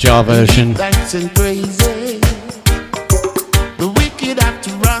 Same old jar version. The wicked have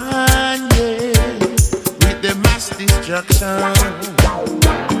to run, yeah, with the mass destruction.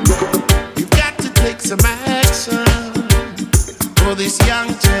 You've got to take some action for this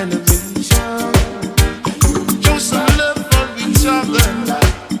young generation. Show some love for each other.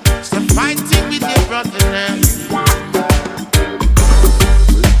 Stop fighting with your brother now.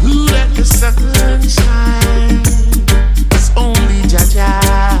 Who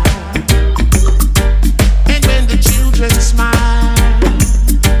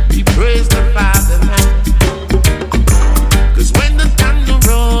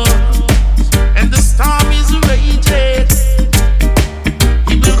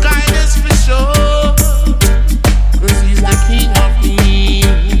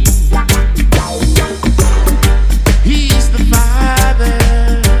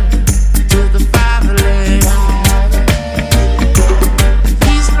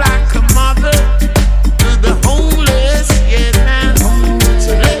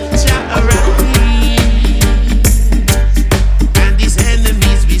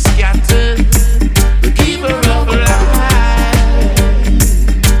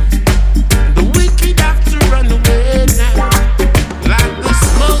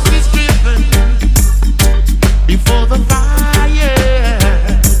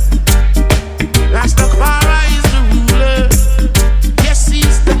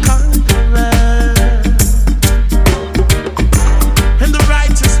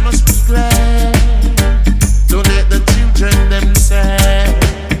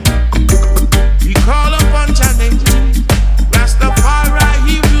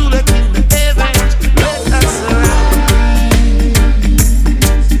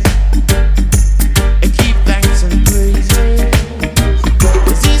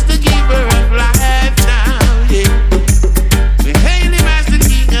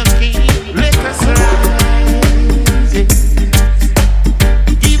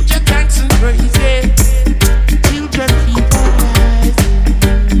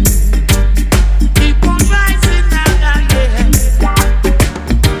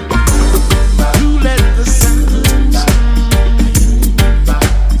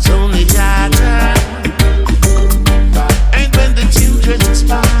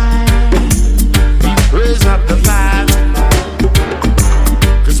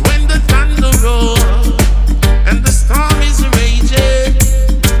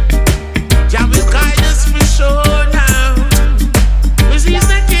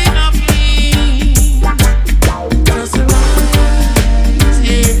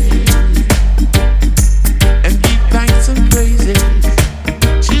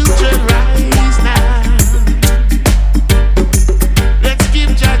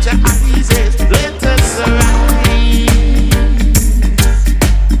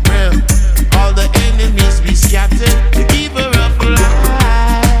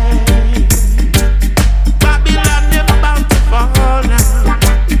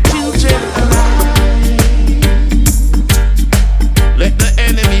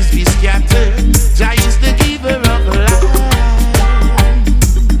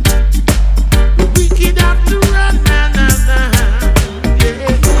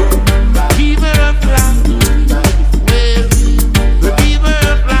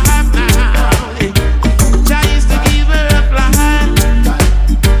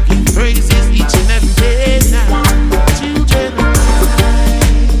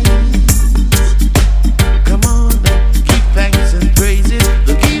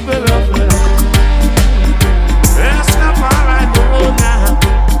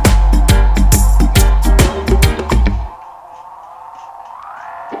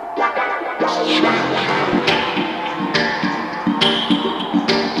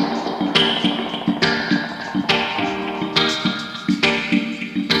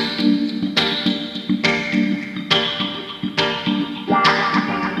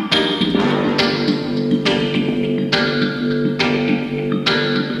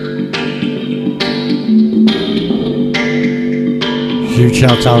Huge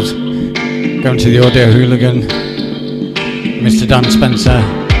shout out going to the Audio Hooligan, Mr. Dan Spencer,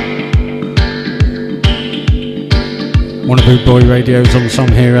 one of Boot Boy Radio's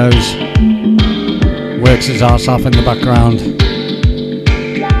Unsung Heroes, works his arse off in the background,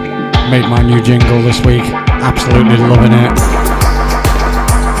 made my new jingle this week, absolutely loving it.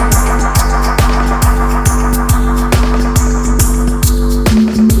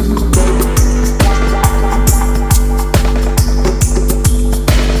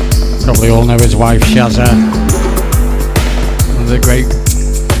 Probably all know his wife Shazza, one of the great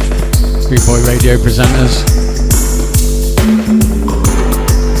Boot Boy Radio presenters.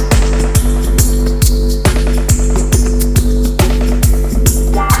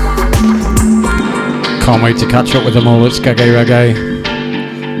 Can't wait to catch up with them all at Skagay Reggae.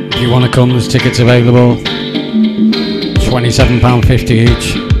 If you want to come, there's tickets available. £27.50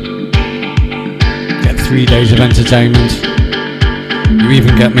 each. Get 3 days of entertainment. You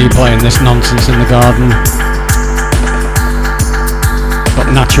even get me playing this nonsense in the garden.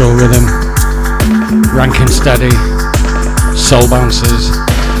 Got natural rhythm, rank and steady, soul bounces,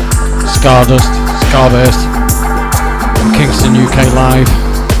 Stardust, Starburst, from Kingston, UK live.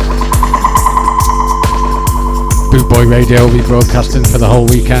 Boot Boy Radio will be broadcasting for the whole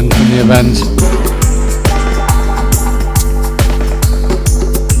weekend from the event.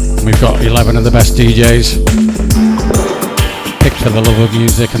 We've got 11 of the best DJs. Picked for the love of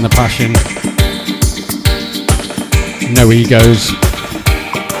music and the passion. No egos.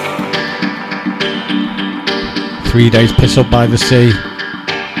 3 days piss up by the sea.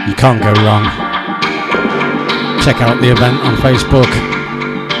 You can't go wrong. Check out the event on Facebook.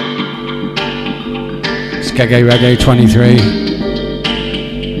 Skagay Reggae 23.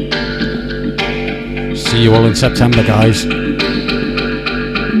 See you all in September, guys.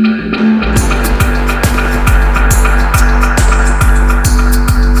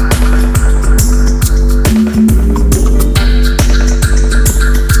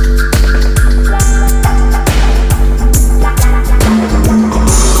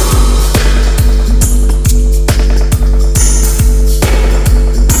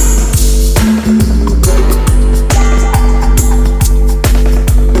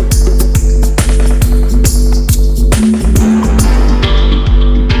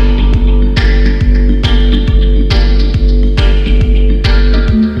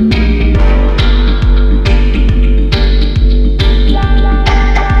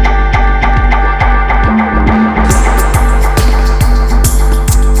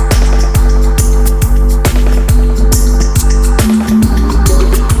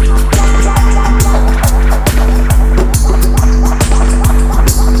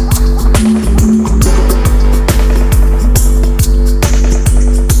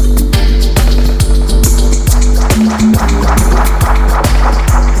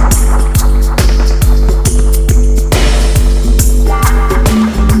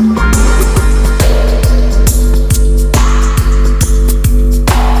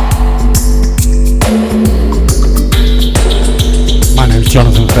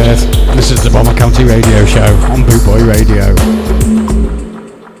 Jonathan Firth. This is the Bomber County Radio Show on Boot Boy Radio.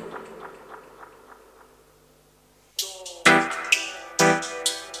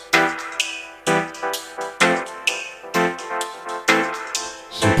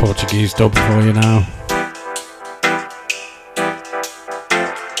 Some Portuguese dub for you now.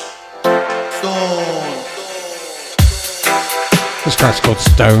 This track's called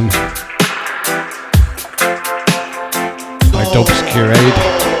Stone. Dubs Curade.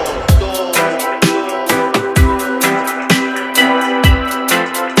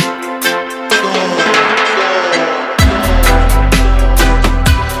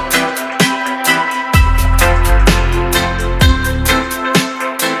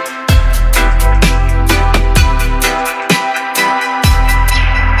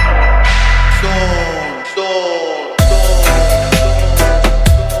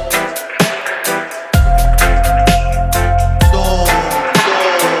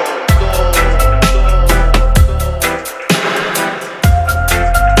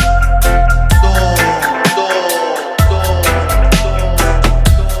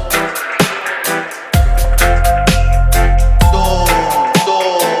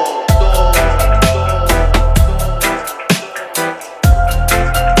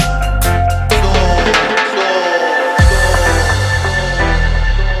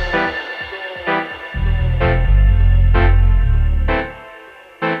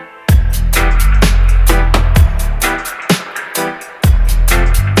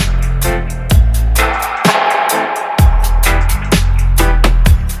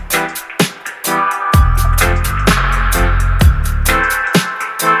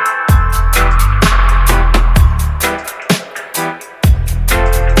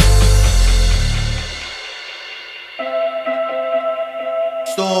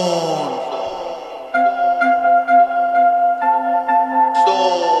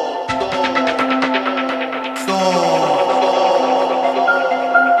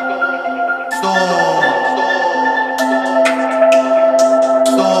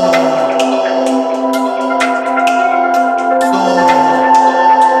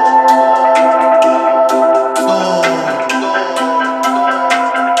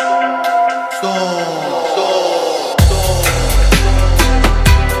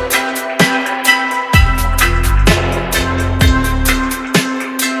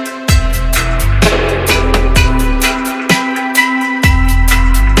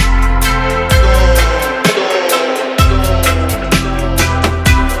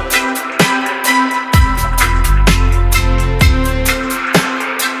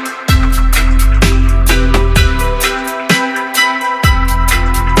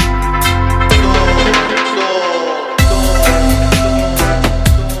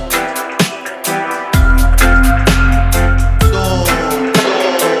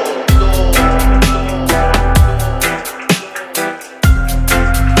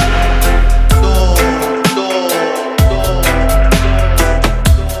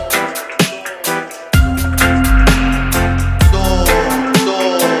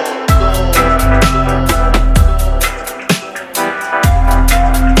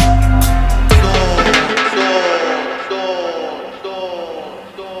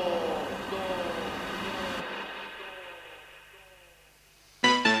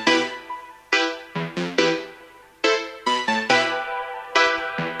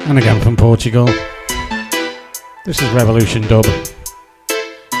 And again from Portugal. This is Revolution Dub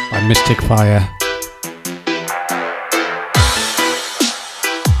by Mystic Fire.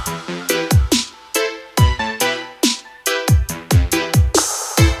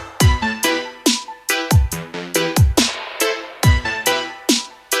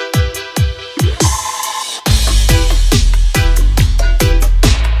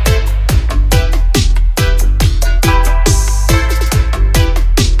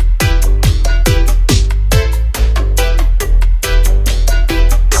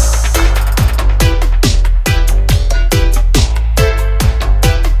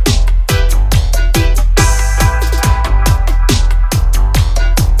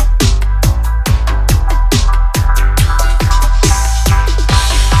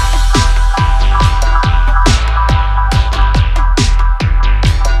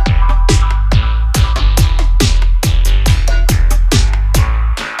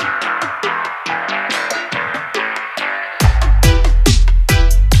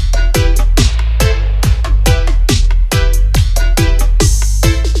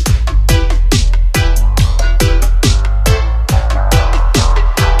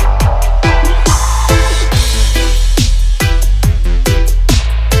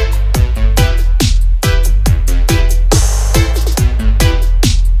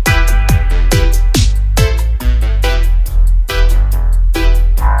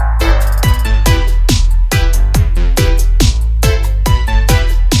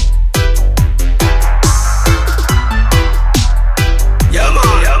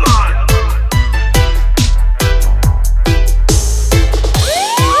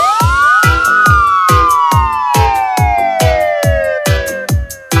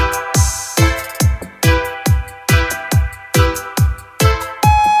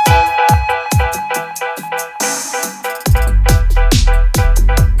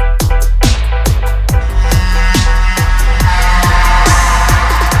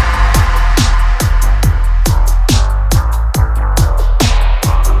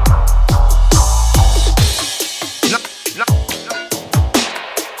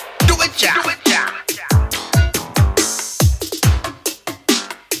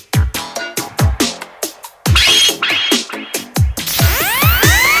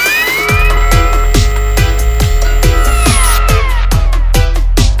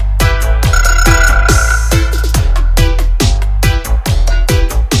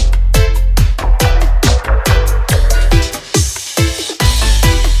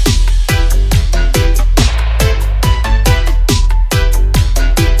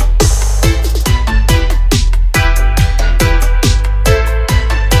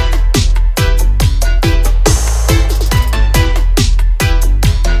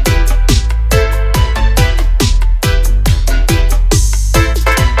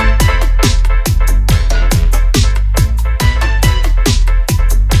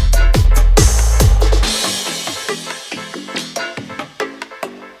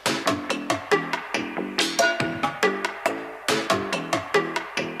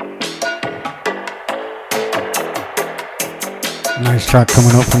 Nice track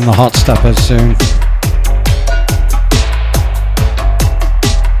coming up from the Hot Steppers soon.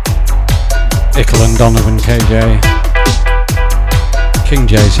 Ickle and Donovan King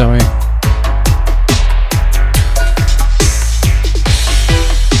J, sorry.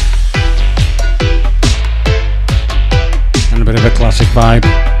 And a bit of a classic vibe,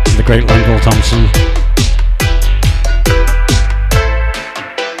 the great Landell Thompson.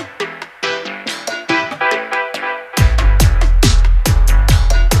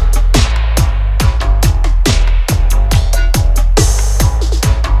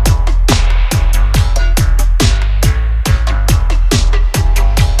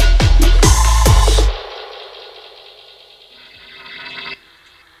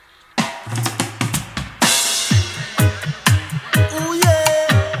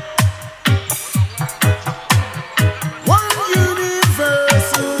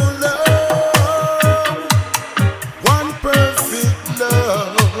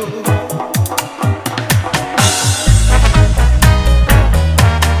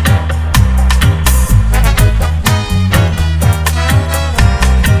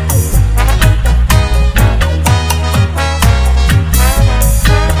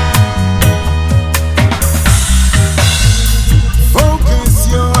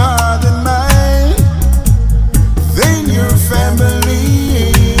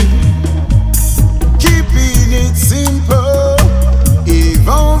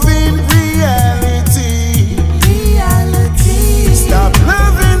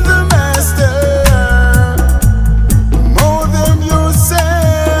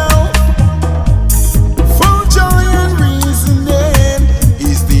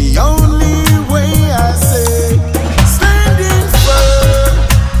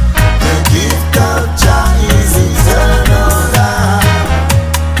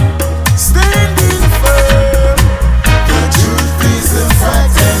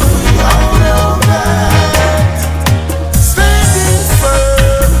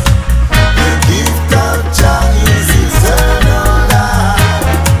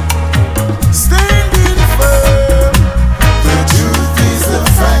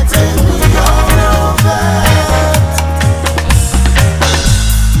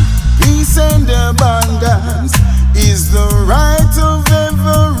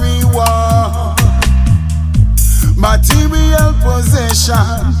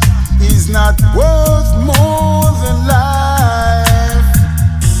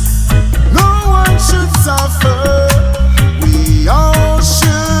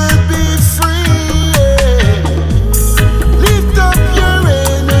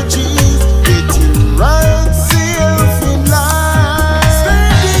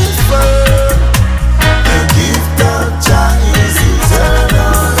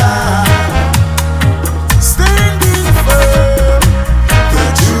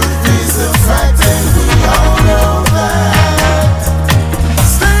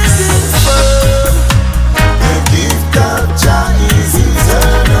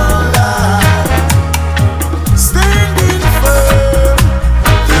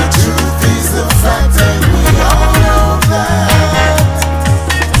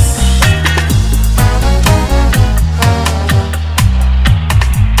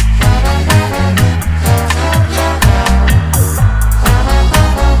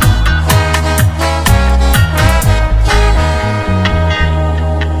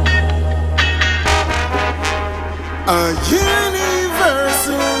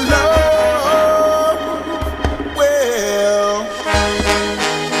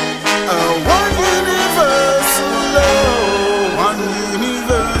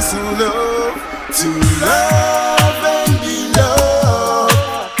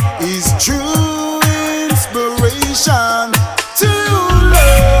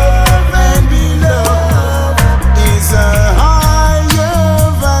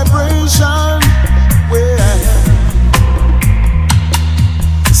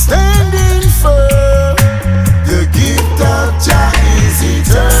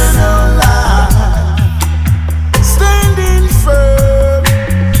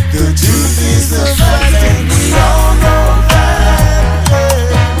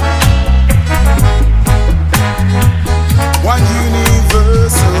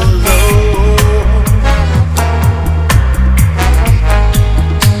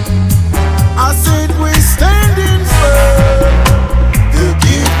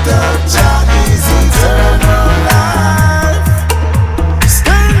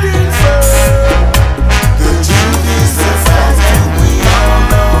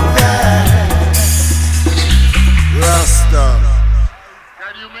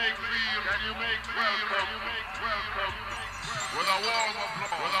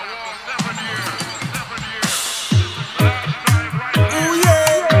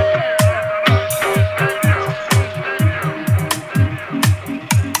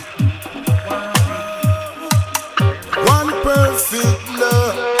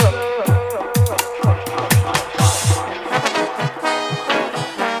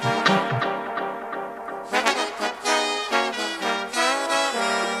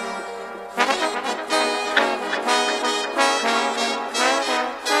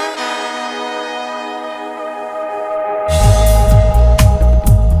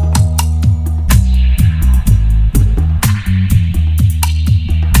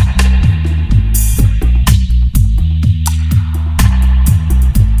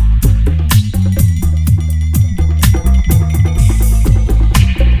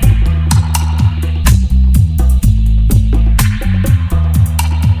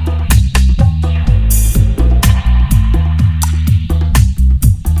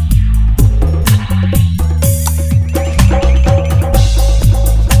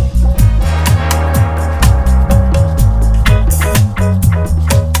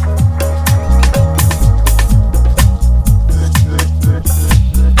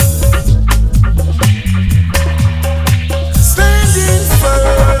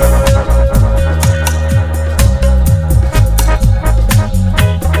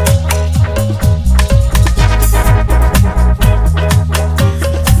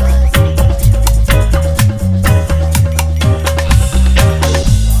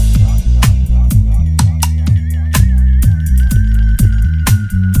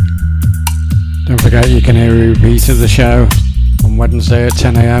 You can hear a repeat of the show on Wednesday at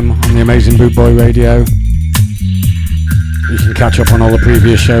 10 AM on the amazing Boot Boy Radio. You can catch up on all the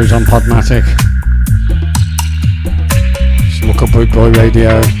previous shows on Podmatic. Just look up Boot Boy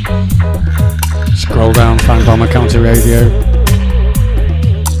Radio. Scroll down, find Bomber County Radio.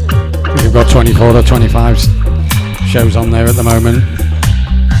 We've got 24 or 25 shows on there at the moment.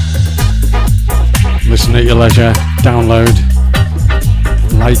 Listen at your leisure, download,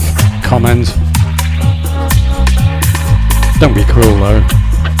 like, comment. Don't be cruel though.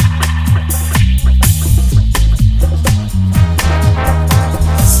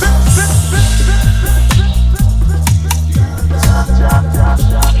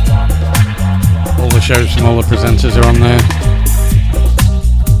 All the shows from all the presenters are on there.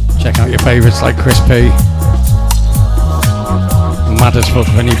 Check out your favourites like Chris P, Mad as Fuck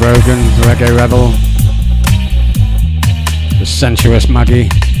Vinnie Brogan, the Reggae Rebel, the Sensuous Maggie,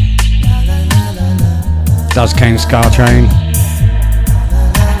 Daz Kane Scar Train,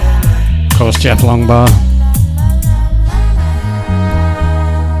 of course Jeff Longbar,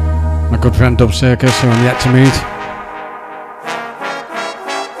 my good friend Dub Circus, who I'm yet to meet.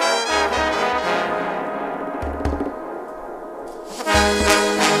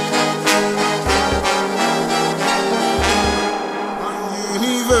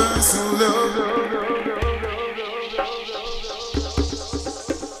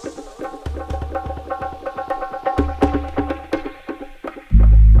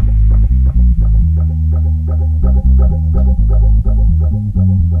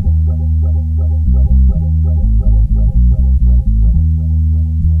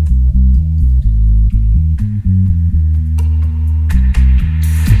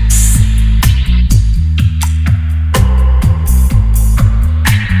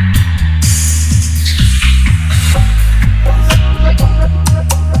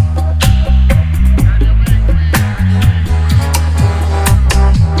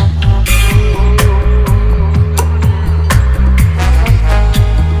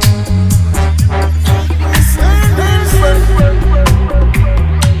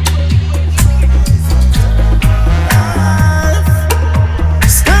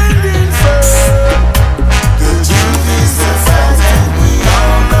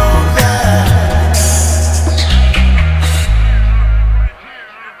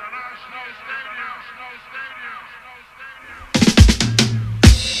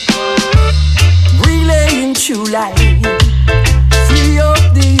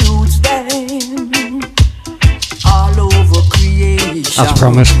 As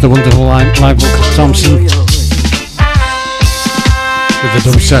promised, the wonderful Live Thompson with the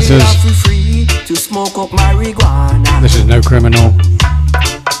drum setters. This is No Criminal.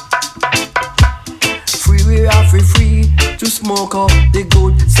 Free to smoke up the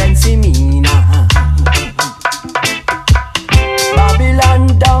good sensimina.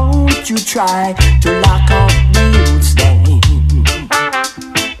 Babylon, don't you try to lock up the youths then.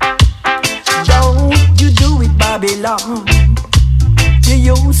 Don't you do it, Babylon. The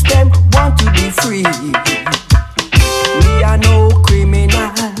youths them want to be free. We We are no criminal,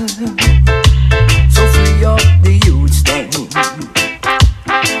 so free up the youths then.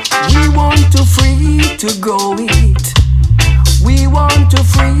 We want to free to grow it. We want to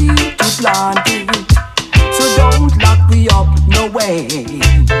free to plant it. So don't lock me up, no way.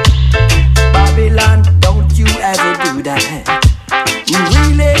 Babylon, don't you ever do that.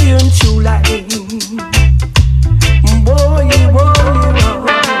 Really and true like boy,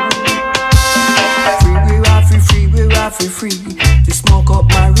 free to smoke up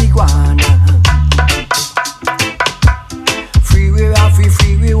marijuana.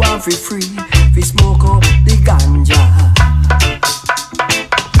 We want free to smoke up the ganja.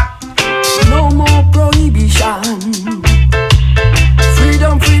 No more prohibition.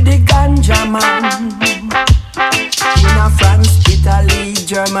 Freedom for the ganja man. In France, Italy,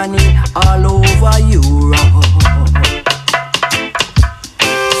 Germany, all over Europe.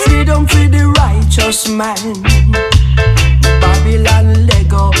 Freedom for the righteous man. Babylon,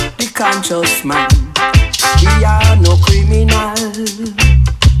 Lego, the conscious man. We are no criminal.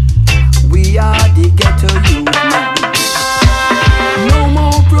 We are the ghetto youth man. No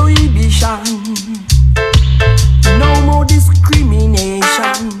more prohibition. No more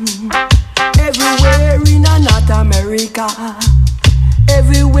discrimination. Everywhere in North America.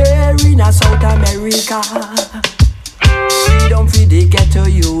 Everywhere in South America. Freedom for the ghetto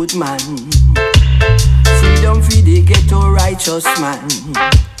youth man. Freedom for the ghetto righteous man.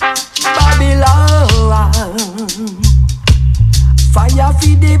 Babylon, fire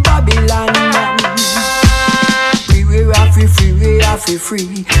for the Babylon man.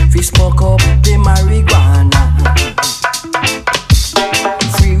 Free, we smoke up the marijuana.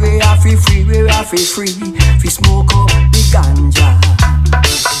 Free, we smoke up the ganja.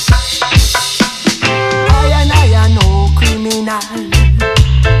 I am no criminal.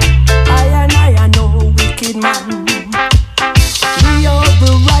 I am no wicked man. We are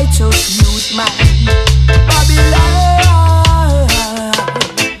the righteous youth man. Babylon,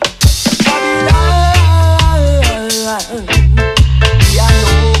 we are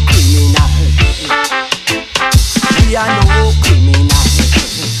no criminal. We are no criminal.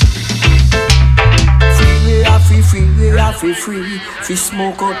 Free, we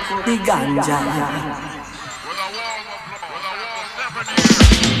smoke up the ganja.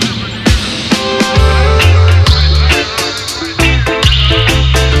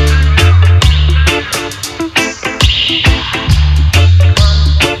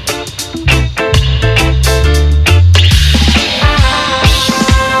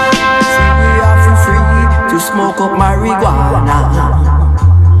 Smoke up marijuana.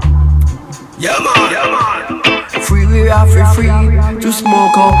 Yeah man. Free to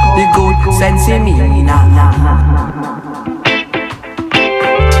smoke up the good sensimina.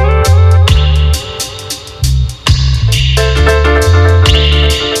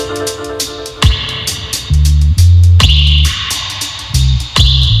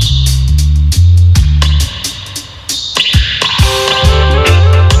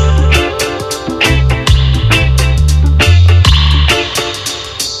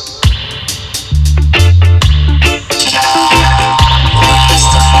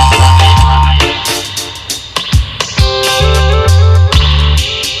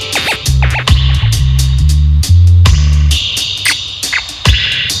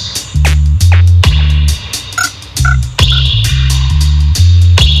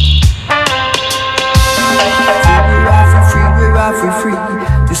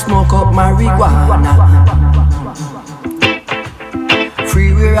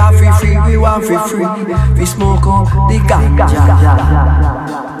 Free, we smoke up the ganja.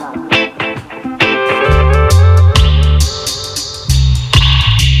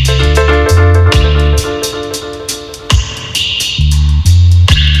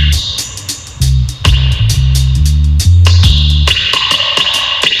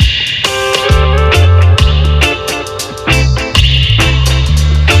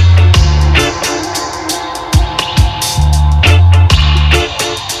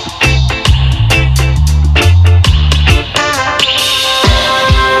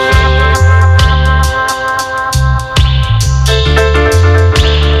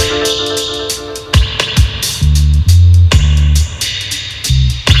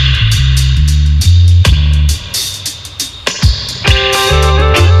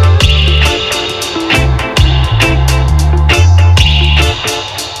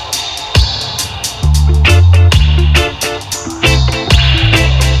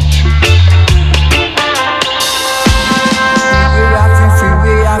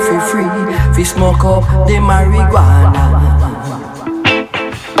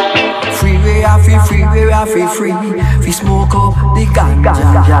 are free, we are free. We smoke up the ganja.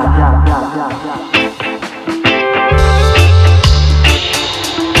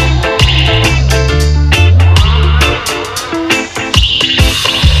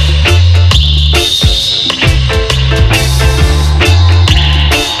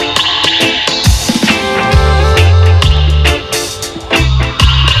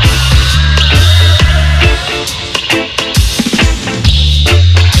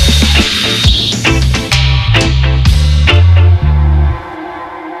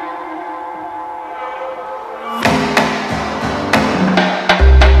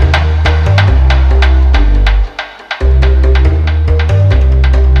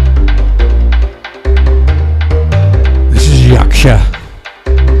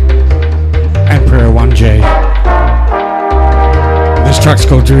 Emperor 1J. This track's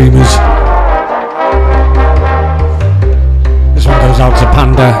called Dreamers. This one goes out to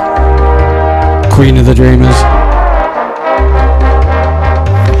Panda, Queen of the Dreamers.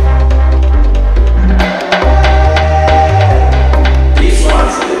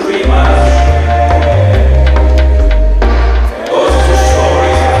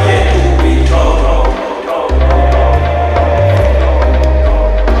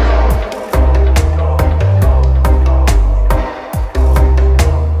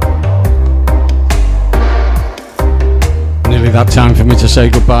 That time for me to say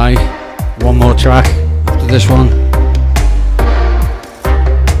goodbye. One more track after this one.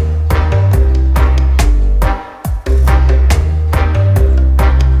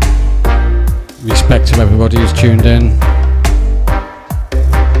 Respect to everybody who's tuned in.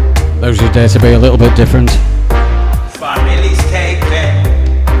 Those who dare to be a little bit different. Families taken,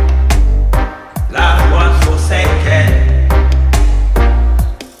 loved ones forsaken.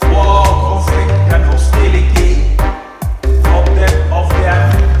 War, conflict and hostility.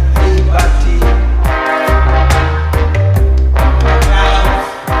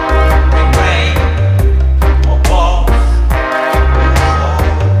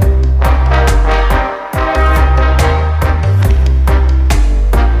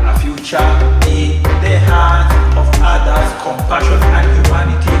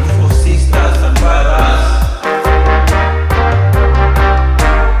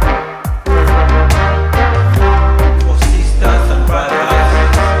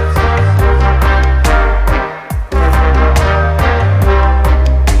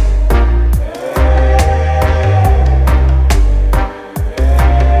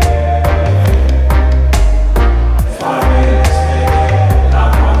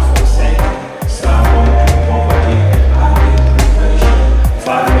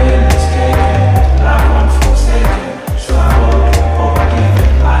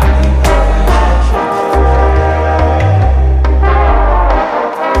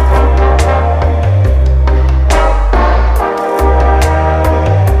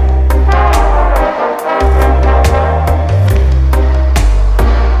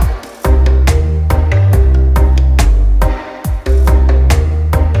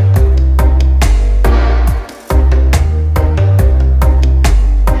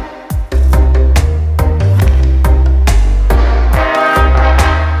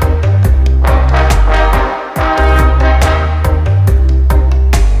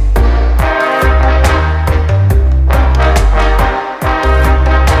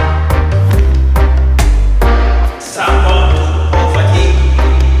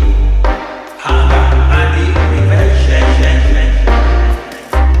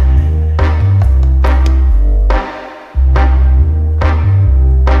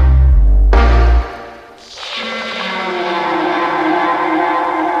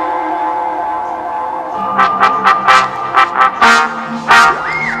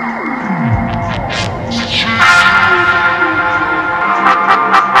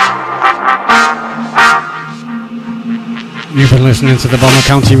 You've been listening to the Bomber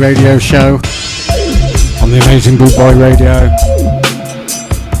County Radio Show on the amazing Boot Boy Radio.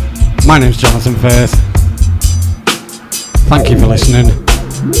 My name's Jonathan Firth. Thank you for listening.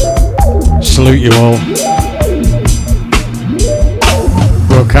 Salute you all.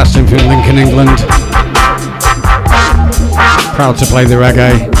 Broadcasting from Lincoln, England. Proud to play the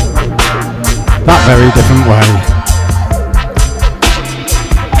reggae that very different way.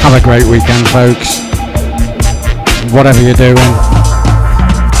 Have a great weekend, folks. Whatever you're doing,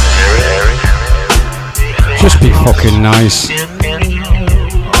 just be fucking nice.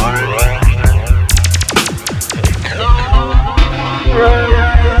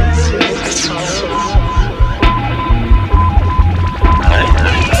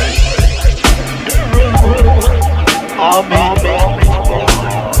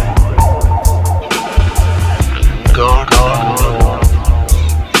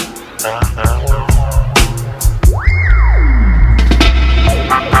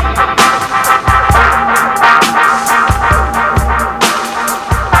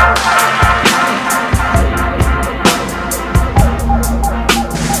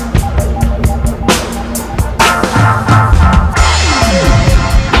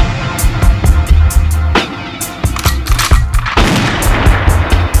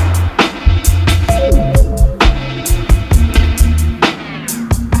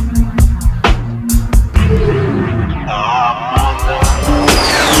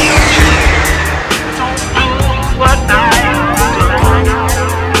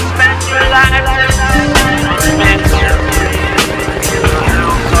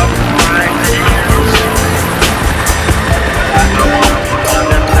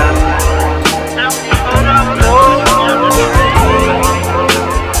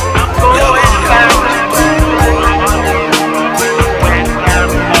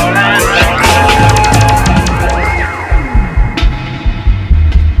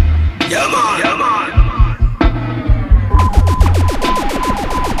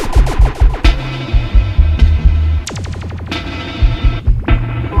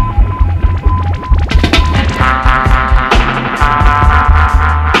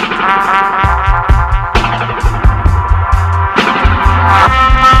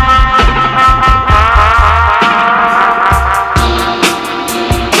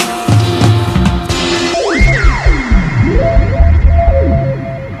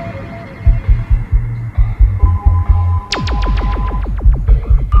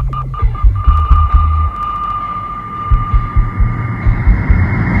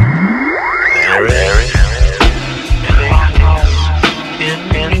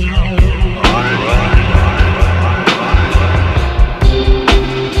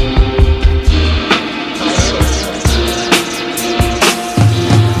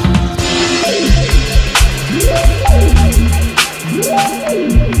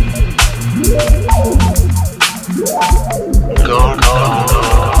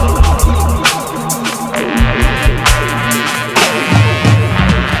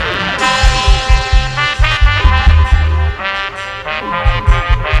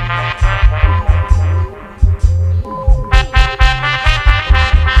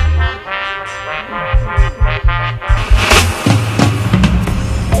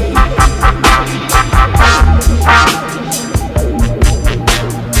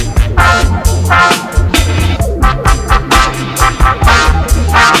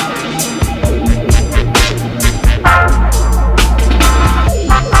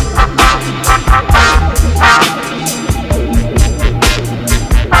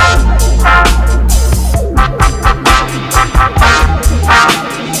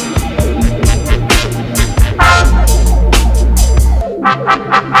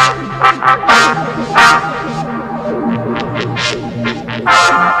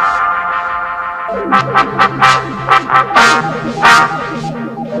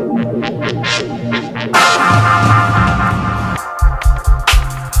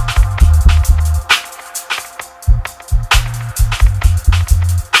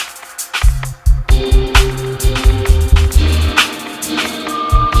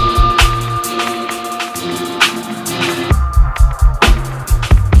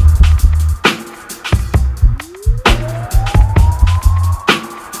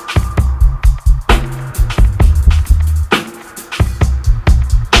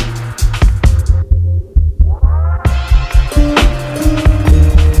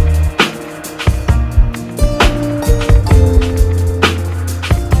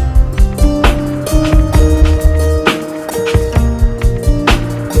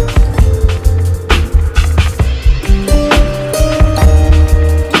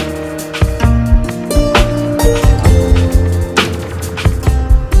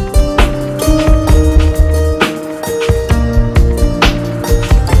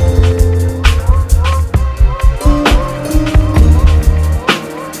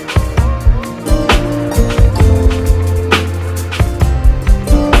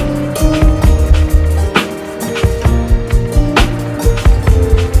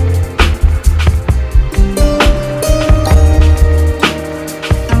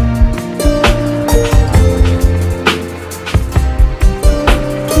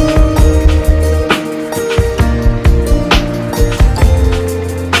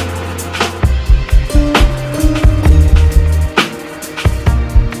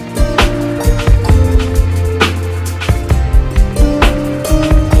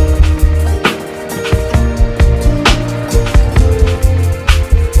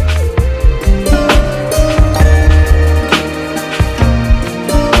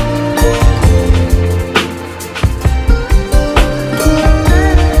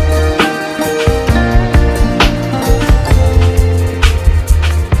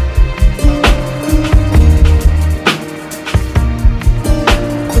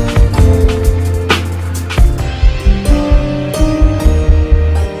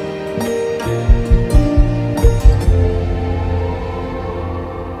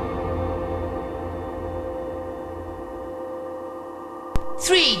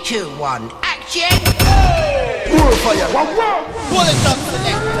 3, 2, 1, action! More fire! Pull it up,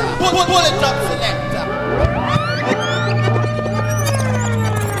 selector! Pull it up, selector!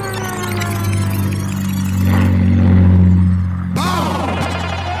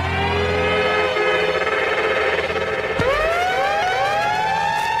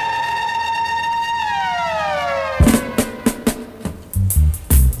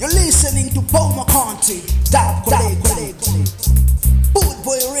 You're listening to Paul McCarthy, Boot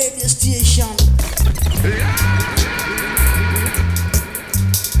Boy Radio Station.